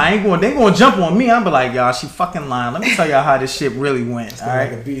 Yeah, I ain't going. They gonna jump on me. I'm be like, y'all, she fucking lying. Let me tell y'all how this shit really went. It's all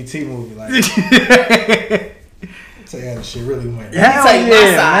right? Like a BET movie. Like, tell you how this shit really went. Hell tell you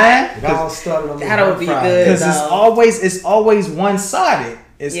my side. It all started on that'll be good. Because it's always one sided.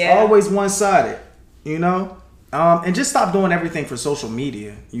 It's always one sided. You know, and just stop doing everything for social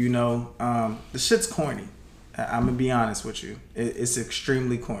media. You know, the shit's corny. I'm gonna be honest with you. It's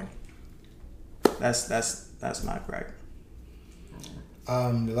extremely corny. That's my crack.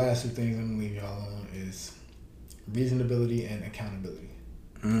 The last two things I'm gonna leave y'all on is reasonability and accountability.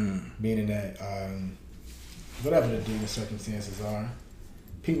 Meaning that whatever the given circumstances are,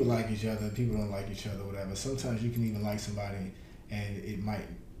 people like each other, people don't like each other, whatever. Sometimes you can even like somebody and it might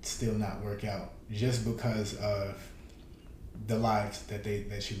still not work out just because of the lives that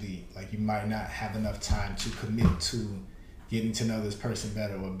you lead. Like, you might not have enough time to commit to getting to know this person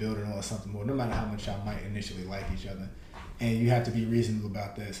better or building on something more, no matter how much y'all might initially like each other. And you have to be reasonable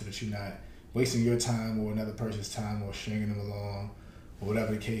about that so that you're not wasting your time or another person's time or stringing them along or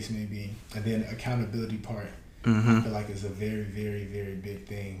whatever the case may be. And then accountability part, I feel like is a very, very, very big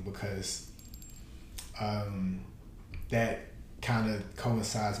thing, because that kind of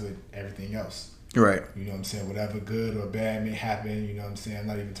coincides with everything else. Right. You know what I'm saying? Whatever good or bad may happen, you know what I'm saying? I'm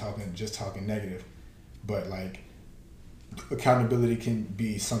not even talking negative, but like, accountability can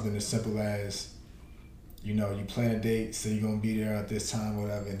be something as simple as, you know, you plan a date, say you're gonna be there at this time,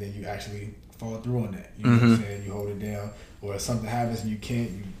 whatever, and then you actually follow through on that. You know what I'm saying? You hold it down, or if something happens and you can't,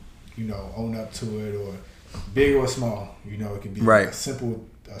 you know, own up to it, or big or small. You know, it could be a simple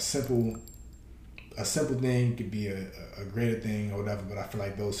thing, it could be a greater thing or whatever. But I feel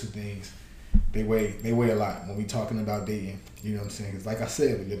like those two things, they weigh a lot when we talking about dating. You know what I'm saying? Because like I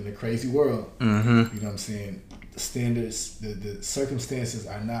said, we live in a crazy world. You know what I'm saying? standards, the circumstances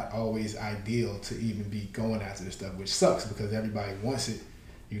are not always ideal to even be going after this stuff, which sucks because everybody wants it.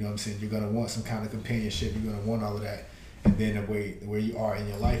 You know what I'm saying? You're gonna want some kind of companionship. You're gonna want all of that, and then where you are in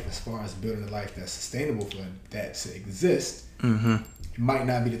your life, as far as building a life that's sustainable for that to exist, it might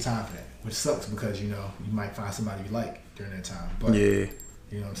not be the time for that, which sucks because you might find somebody you like during that time. But you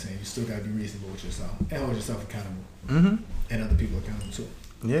know what I'm saying? You still gotta be reasonable with yourself and hold yourself accountable, and other people accountable too.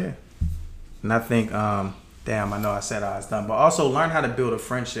 Yeah, and I think, damn, I know I said I was done, but also learn how to build a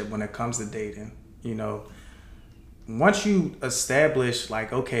friendship when it comes to dating. Once you establish,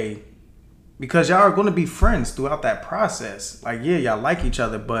 like, okay, because y'all are going to be friends throughout that process. Like, yeah, y'all like each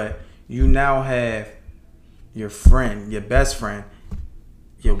other, but you now have your friend, your best friend,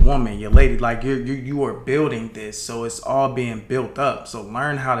 your woman, your lady. Like, you are building this, so it's all being built up. So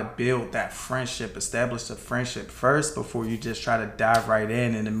learn how to build that friendship, establish a friendship first before you just try to dive right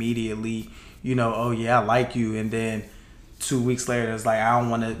in and immediately, oh yeah, I like you, and then 2 weeks later it's like, I don't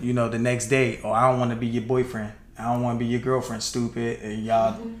want to, the next day, or I don't want to be your boyfriend. I don't want to be your girlfriend, stupid. And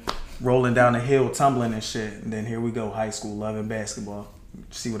y'all rolling down the hill, tumbling and shit. And then here we go, high school, loving basketball.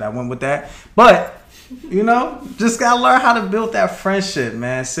 See what I went with that? But, just got to learn how to build that friendship,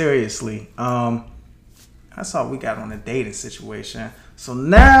 man. Seriously. That's all we got on the dating situation. So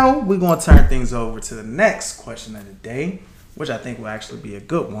now we're going to turn things over to the next question of the day, which I think will actually be a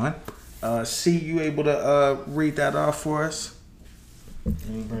good one. C, you able to read that off for us? Let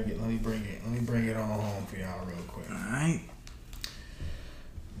me bring it on home for y'all real quick. All right.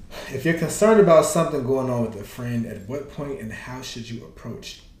 If you're concerned about something going on with a friend, at what point and how should you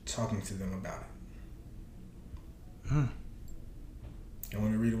approach talking to them about it? You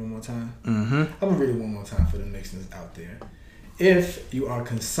want me to read it one more time? I'm going to read it one more time for the Mixxeners out there. If you are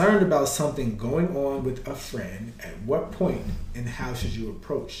concerned about something going on with a friend, at what point and how should you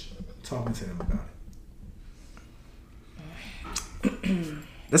approach talking to them about it?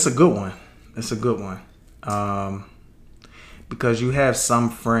 That's a good one. Because you have some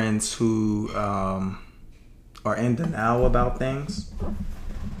friends who are in denial about things,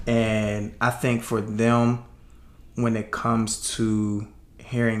 and I think for them, when it comes to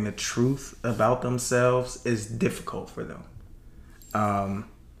hearing the truth about themselves, is difficult for them,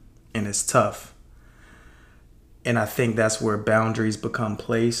 and it's tough. And I think that's where boundaries become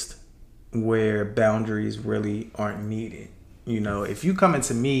placed, where boundaries really aren't needed. If you come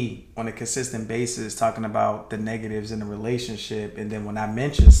into me on a consistent basis talking about the negatives in the relationship, and then when I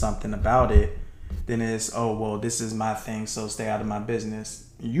mention something about it, then it's, oh, well, this is my thing, so stay out of my business.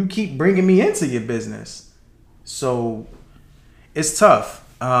 You keep bringing me into your business. So it's tough.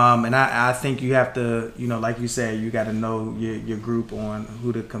 And I think you have to, like you said, you got to know your group on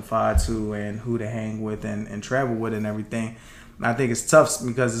who to confide to and who to hang with and travel with and everything. And I think it's tough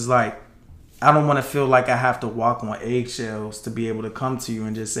because it's like, I don't want to feel like I have to walk on eggshells to be able to come to you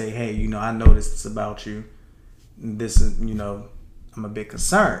and just say, hey, I noticed this about you. This is, I'm a bit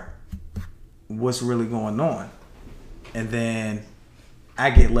concerned. What's really going on? And then I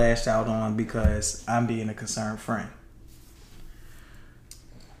get lashed out on because I'm being a concerned friend.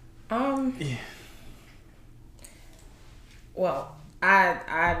 Yeah. Well,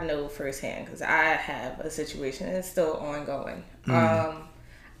 I know firsthand because I have a situation and it's still ongoing.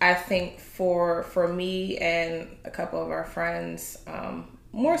 I think for me and a couple of our friends,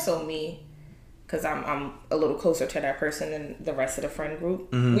 more so me, because I'm a little closer to that person than the rest of the friend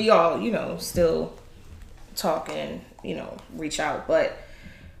group. We all, still talk and, reach out. But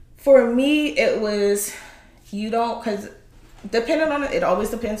for me, it was, because depending on it always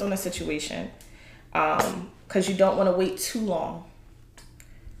depends on the situation. Because you don't want to wait too long,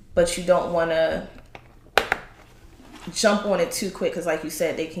 but you don't want to jump on it too quick, because like you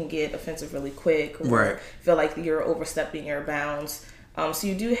said, they can get offensive really quick, or feel like you're overstepping your bounds. So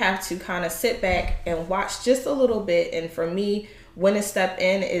you do have to kind of sit back and watch just a little bit. And for me, when to step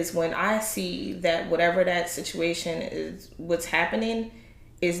in is when I see that whatever that situation is, what's happening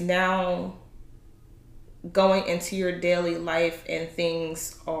is now going into your daily life and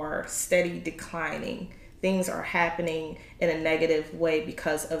things are steady declining. Things are happening in a negative way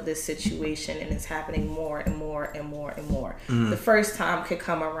because of this situation, and it's happening more and more and more and more. The first time could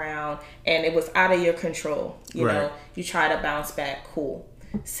come around and it was out of your control. You know, you try to bounce back, cool.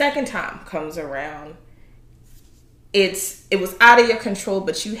 Second time comes around, it was out of your control,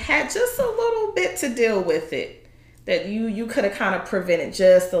 but you had just a little bit to deal with it that you could have kind of prevented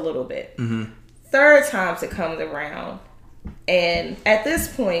just a little bit. Third time it comes around, and at this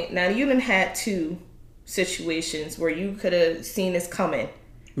point, now you done had two situations where you could have seen this coming,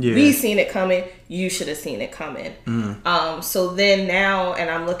 Yeah. We seen it coming. You should have seen it coming. So then now, and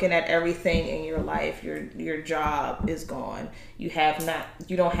I'm looking at everything in your life. Your job is gone. You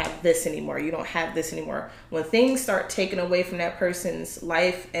don't have this anymore. You don't have this anymore. When things start taken away from that person's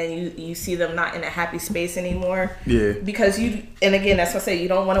life, and you see them not in a happy space anymore. Yeah. Because and again, that's what I say. You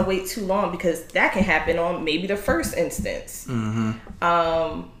don't want to wait too long, because that can happen on maybe the first instance.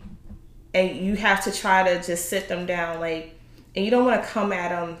 And you have to try to just sit them down, and you don't want to come at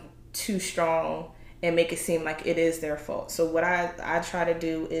them too strong and make it seem like it is their fault. So what I try to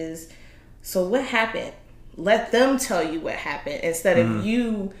do is, so what happened? Let them tell you what happened instead of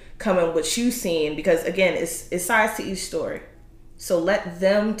you coming what you seen, because again, it's sides to each story. So let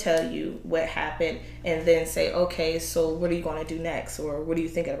them tell you what happened, and then say, okay, so what are you going to do next? Or what are you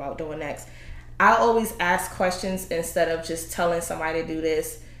thinking about doing next? I always ask questions instead of just telling somebody to do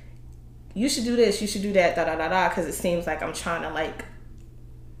this. You should do this, you should do that, because it seems like I'm trying to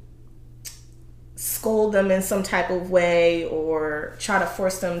scold them in some type of way or try to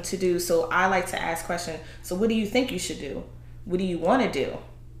force them to do. So I like to ask questions. So what do you think you should do? What do you want to do?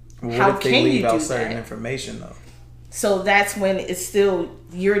 How can you do certain information though? So that's when it's still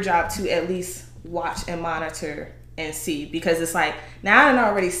your job to at least watch and monitor and see, because it's like, now I've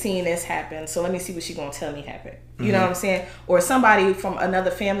already seen this happen, so let me see what she's gonna tell me happened. You know what I'm saying? Or somebody from another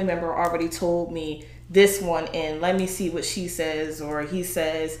family member already told me this one, and let me see what she says or he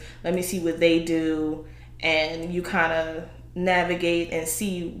says. Let me see what they do, and you kind of navigate and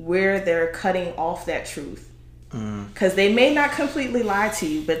see where they're cutting off that truth. Because they may not completely lie to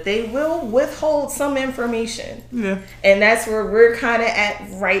you, but they will withhold some information. Yeah. And that's where we're kind of at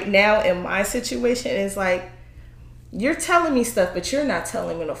right now in my situation. Is like, you're telling me stuff, but you're not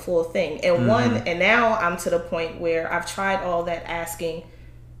telling me the full thing. And and now I'm to the point where I've tried all that, asking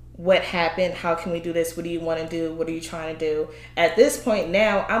what happened, how can we do this, what do you want to do, what are you trying to do. At this point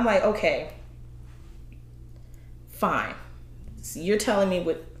now, I'm like, okay, fine. So you're telling me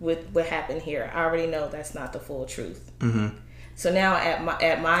what happened here. I already know that's not the full truth. So now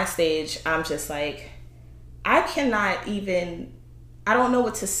at my stage, I'm just like, I don't know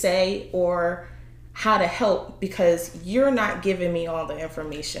what to say or how to help, because you're not giving me all the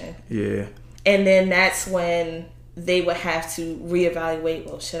information. Yeah. And then that's when they would have to reevaluate,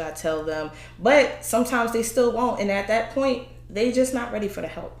 well, should I tell them? But sometimes they still won't. And at that point, they just not ready for the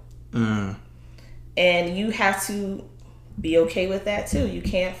help. And you have to be okay with that too. You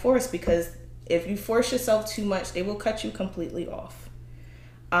can't force, because if you force yourself too much, they will cut you completely off.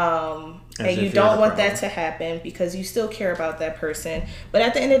 And you don't want that to happen, because you still care about that person. But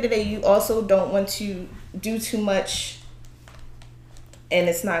at the end of the day, you also don't want to do too much and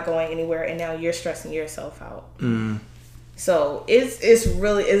it's not going anywhere, and now you're stressing yourself out. So it's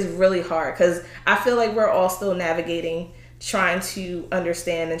really hard, because I feel like we're all still navigating, trying to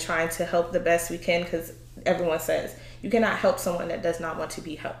understand and trying to help the best we can, because everyone says you cannot help someone that does not want to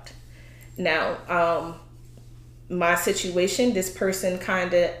be helped. Now, my situation, this person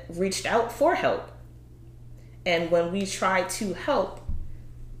kind of reached out for help. And when we tried to help,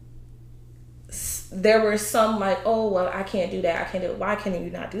 there were some like, oh, well, I can't do that. I can't do it. Why can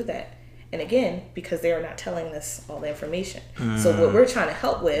you not do that? And again, because they're not telling us all the information. So what we're trying to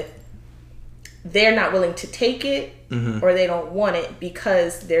help with, they're not willing to take it, or they don't want it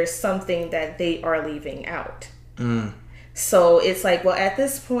because there's something that they are leaving out. So it's like, well, at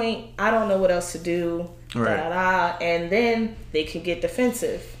this point, I don't know what else to do. Right. And then they can get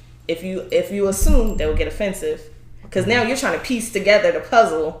defensive. If you assume, they'll get offensive, because now you're trying to piece together the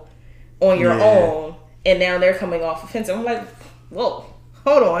puzzle on your own, and now they're coming off offensive. I'm like, whoa,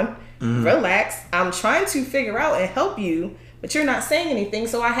 hold on, relax. I'm trying to figure out and help you, but you're not saying anything,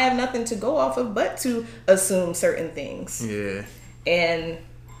 so I have nothing to go off of but to assume certain things. Yeah. And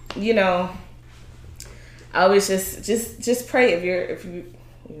I always just pray if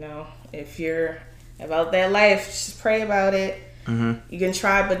you're about that life, just pray about it. You can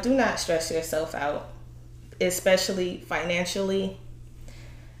try, but do not stress yourself out, especially financially,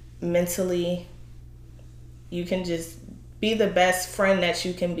 mentally. You can just be the best friend that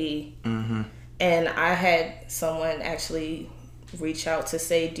you can be. And I had someone actually reach out to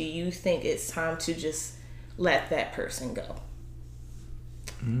say, do you think it's time to just let that person go?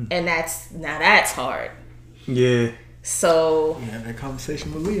 And that's hard. Yeah. So we had that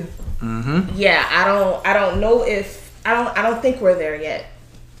conversation with Leah. Yeah, I don't know if I don't think we're there yet.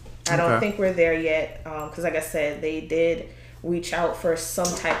 I don't think we're there yet, because like I said, they did reach out for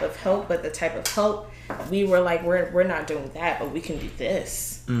some type of help, but the type of help we were like, we're not doing that, but we can do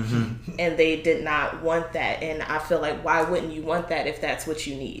this. And they did not want that, and I feel like, why wouldn't you want that if that's what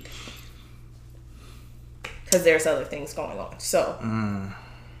you need? Because there's other things going on. So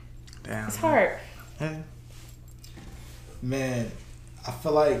Damn. It's hard. Yeah. Man, I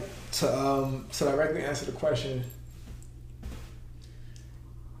feel like to directly answer the question,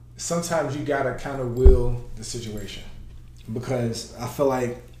 sometimes you gotta kind of will the situation, because I feel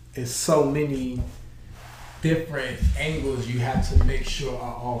like it's so many different angles you have to make sure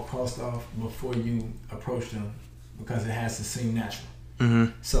are all crossed off before you approach them, because it has to seem natural.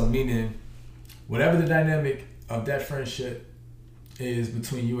 Mm-hmm. So meaning, whatever the dynamic of that friendship is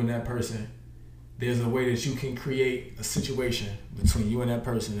between you and that person, there's a way that you can create a situation between you and that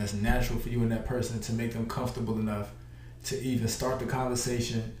person that's natural for you and that person to make them comfortable enough to even start the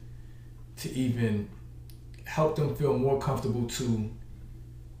conversation, to even help them feel more comfortable to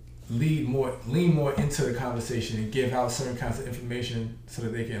lean more into the conversation and give out certain kinds of information so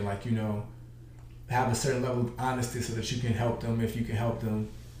that they can, like, you know, have a certain level of honesty so that you can help them if you can help them,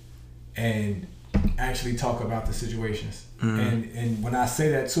 and actually talk about the situations. Mm-hmm. And when I say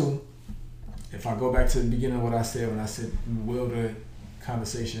that too, if I go back to the beginning of what I said, when I said will the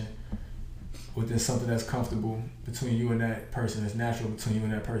conversation within something that's comfortable between you and that person, that's natural between you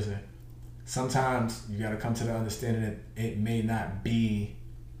and that person, sometimes you got to come to the understanding that it may not be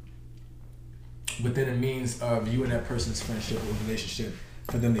within the means of you and that person's friendship or relationship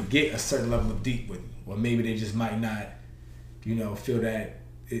for them to get a certain level of deep with you. Or maybe they just might not, you know, feel that,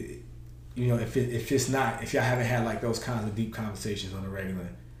 it, you know, if y'all haven't had like those kinds of deep conversations on a regular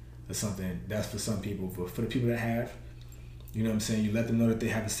or something, that's for some people. But for the people that have, you know what I'm saying, you let them know that they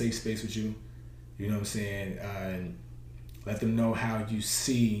have a safe space with you. You know what I'm saying? Let them know how you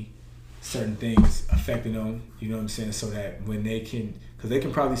see certain things affecting them, you know what I'm saying, so that when they can, because they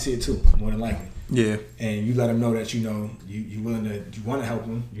can probably see it too, more than likely. Yeah. And you let them know that, you know, you want to help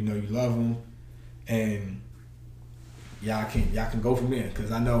them, you know, you love them, and y'all can go from there.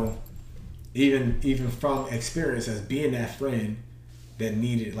 Because I know, even from experience as being that friend that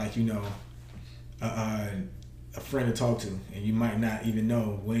needed, like, you know, a friend to talk to, and you might not even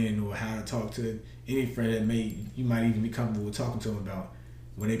know when or how to talk to any friend that you might even be comfortable with talking to them about.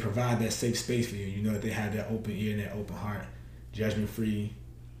 When they provide that safe space for you, you know that they have that open ear and that open heart, judgment free,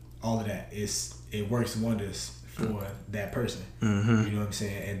 all of that. It works wonders for that person. Mm-hmm. You know what I'm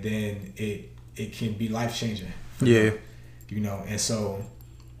saying? And then it can be life changing. Yeah. Them, you know, and so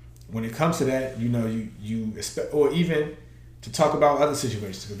when it comes to that, you know, you expect, or even to talk about other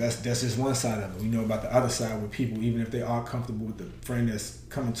situations, because that's just one side of it. We know about the other side where people, even if they are comfortable with the friend that's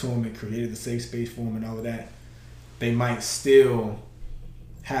coming to them and created the safe space for them and all of that, they might still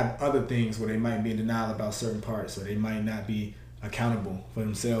have other things where they might be in denial about certain parts, or they might not be accountable for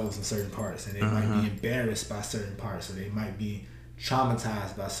themselves in certain parts, and they might be embarrassed by certain parts, or they might be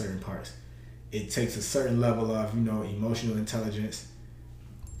traumatized by certain parts. It takes a certain level of, you know, emotional intelligence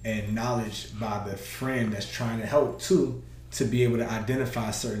and knowledge by the friend that's trying to help too, to be able to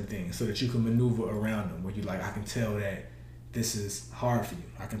identify certain things so that you can maneuver around them, where you like, I can tell that this is hard for you.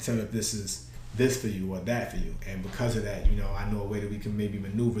 I can tell that this is this for you or that for you. And because of that, you know, I know a way that we can maybe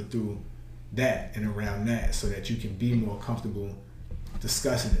maneuver through that and around that so that you can be more comfortable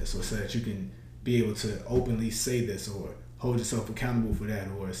discussing this, or so that you can be able to openly say this, or hold yourself accountable for that,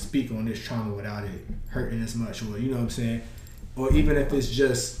 or speak on this trauma without it hurting as much, or, you know what I'm saying? Or even if it's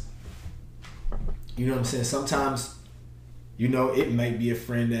just, you know what I'm saying, sometimes, you know, it might be a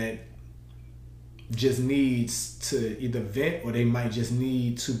friend that just needs to either vent, or they might just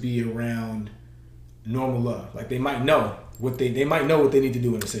need to be around normal love. Like they might know what they need to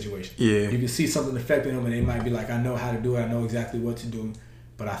do in a situation. Yeah. You can see something affecting them and they might be like, I know how to do it, I know exactly what to do,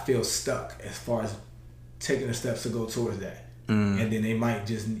 but I feel stuck as far as taking the steps to go towards that. And then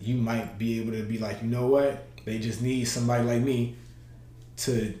you might be able to be like, you know what? They just need somebody like me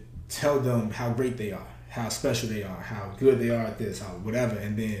to tell them how great they are, how special they are, how good they are at this, how whatever,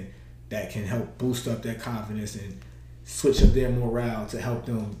 and then that can help boost up their confidence and switch up their morale to help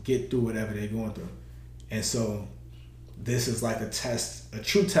them get through whatever they're going through. And so this is like a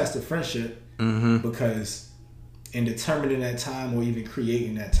true test of friendship, because in determining that time or even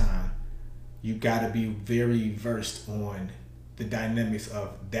creating that time, you got to be very versed on the dynamics of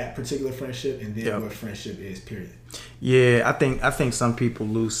that particular friendship, and then what friendship is, period. Yeah, I think some people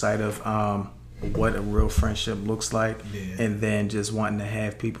lose sight of what a real friendship looks like, and then just wanting to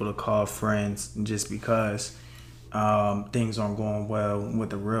have people to call friends just because things aren't going well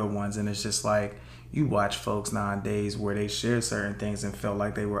with the real ones. And it's just like, you watch folks nowadays where they share certain things and felt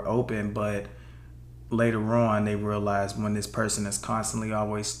like they were open, but later on they realize when this person is constantly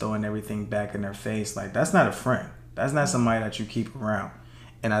always throwing everything back in their face, like, that's not a friend. That's not somebody that you keep around.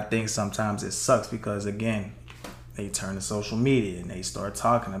 And I think sometimes it sucks because, again, they turn to social media and they start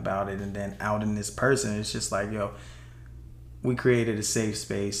talking about it, and then outing this person. It's just like, yo, we created a safe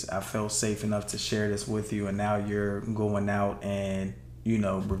space. I felt safe enough to share this with you, and now you're going out and, you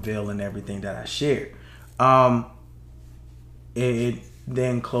know, revealing everything that I shared. It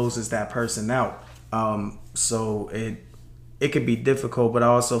then closes that person out. So it could be difficult, but I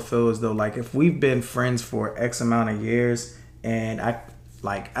also feel as though, like, if we've been friends for X amount of years, and I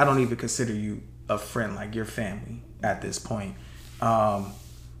don't even consider you a friend, like, you're family at this point.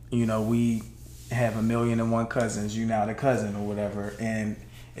 You know, we have 1,000,001 cousins, you now the cousin or whatever, and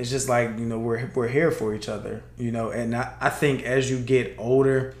it's just like, you know, we're here for each other, you know. And I think as you get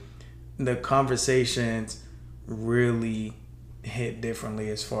older, the conversations really hit differently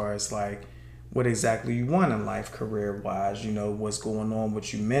as far as like what exactly you want in life, career wise, you know, what's going on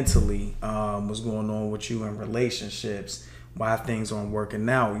with you mentally, what's going on with you in relationships, why things aren't working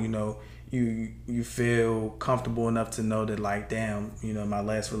out, you know. You feel comfortable enough to know that, like, damn, you know, my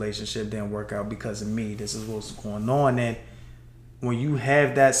last relationship didn't work out because of me. This is what's going on. And when you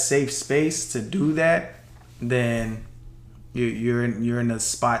have that safe space to do that, then you're in a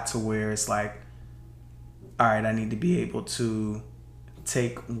spot to where it's like, all right, I need to be able to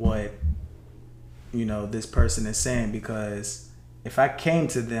take what, you know, this person is saying, because if I came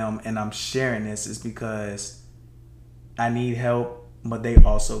to them and I'm sharing this, it's because I need help, but they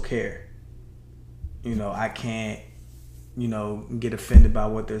also care. You know, I can't, you know, get offended by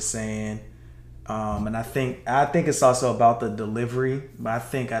what they're saying. And I think it's also about the delivery. But I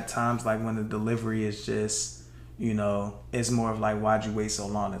think at times, like, when the delivery is just, you know, it's more of like, why'd you wait so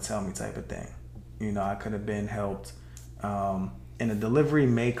long to tell me type of thing. You know, I could have been helped. And the delivery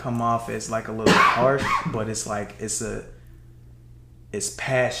may come off as like a little harsh, but it's like, it's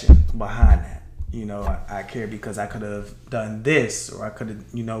passion behind that. You know, I care because I could have done this, or I could have,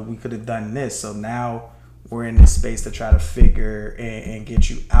 you know, we could have done this. So now we're in this space to try to figure and get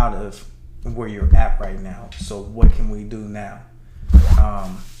you out of where you're at right now. So what can we do now?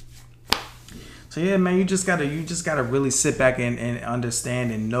 So yeah, man, you just gotta really sit back and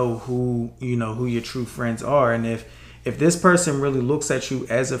understand and know who your true friends are. And if this person really looks at you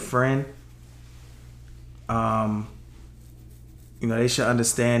as a friend, you know, they should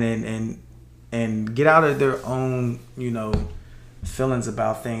understand and get out of their own, you know, feelings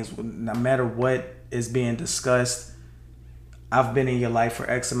about things. No matter what is being discussed, I've been in your life for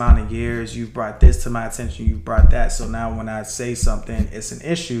X amount of years. You've brought this to my attention. You've brought that. So now when I say something, it's an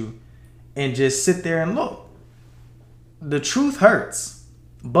issue. And just sit there and look. The truth hurts.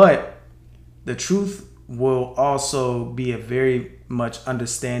 But the truth will also be a very much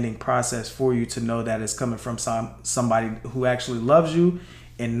understanding process for you to know that it's coming from somebody who actually loves you,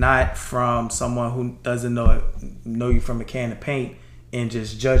 and not from someone who doesn't know you from a can of paint and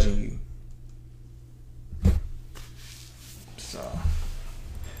just judging you. So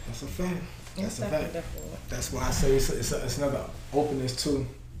that's a fact. That's a fact. That's why I say it's another openness to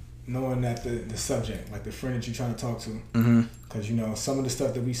knowing that the subject, like the friend that you're trying to talk to, because you know some of the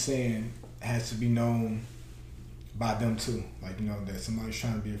stuff that we saying has to be known by them too. Like, you know, that somebody's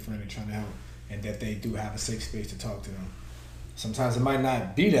trying to be a friend and trying to help, and that they do have a safe space to talk to them. Sometimes it might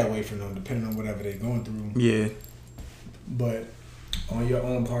not be that way for them, depending on whatever they're going through. Yeah. But on your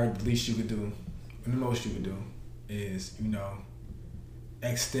own part, the least you could do, and the most you could do, is, you know,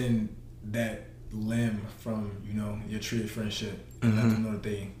 extend that limb from, you know, your tree of friendship, and let them know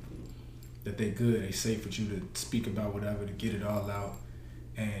that they good, they safe with you to speak about whatever, to get it all out,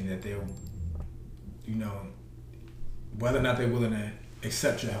 and that they'll, you know, whether or not they're willing to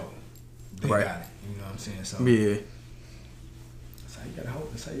accept your help, they got it. You know what I'm saying? So yeah. That's how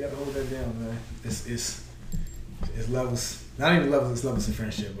you gotta hold that down, man. It's levels, not even levels, it's levels of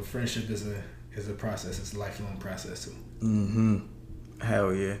friendship, but friendship is a process. It's a lifelong process too.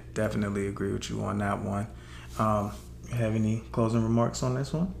 Hell yeah, definitely agree with you on that one. Have any closing remarks on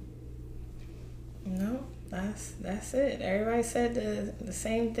this one? No, that's it. Everybody said the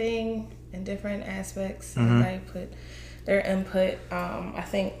same thing in different aspects. Everybody put their input. I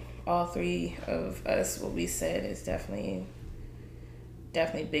think all three of us, what we said, is definitely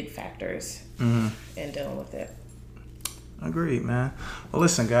big factors in dealing with it. Agreed, man. Well,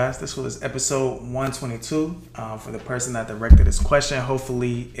 listen, guys, this was episode 122. For the person that directed this question,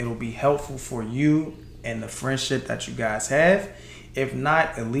 hopefully it'll be helpful for you and the friendship that you guys have. If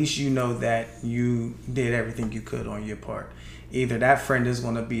not, at least you know that you did everything you could on your part. Either that friend is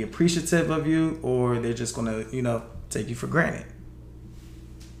going to be appreciative of you, or they're just going to, you know, take you for granted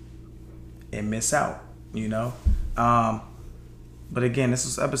and miss out, you know. But again, this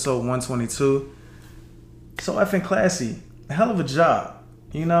was episode 122. So effing classy. Hell of a job,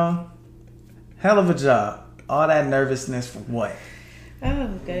 you know? Hell of a job. All that nervousness for what?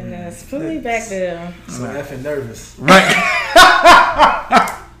 Oh goodness, put me back there. So effing nervous. Right.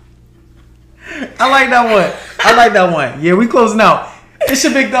 I like that one. Yeah, we closing out. It's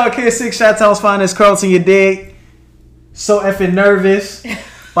your big dog Kid 6, Chi-Town's finest, Carlton, you dig? So effing nervous.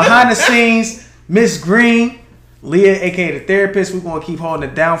 Behind the scenes, Miss Green, Leah, aka the therapist. We're gonna keep holding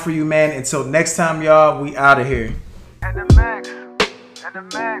it down for you, man. Until next time, y'all, we out of here. And the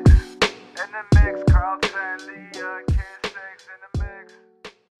MIXX, Carlton.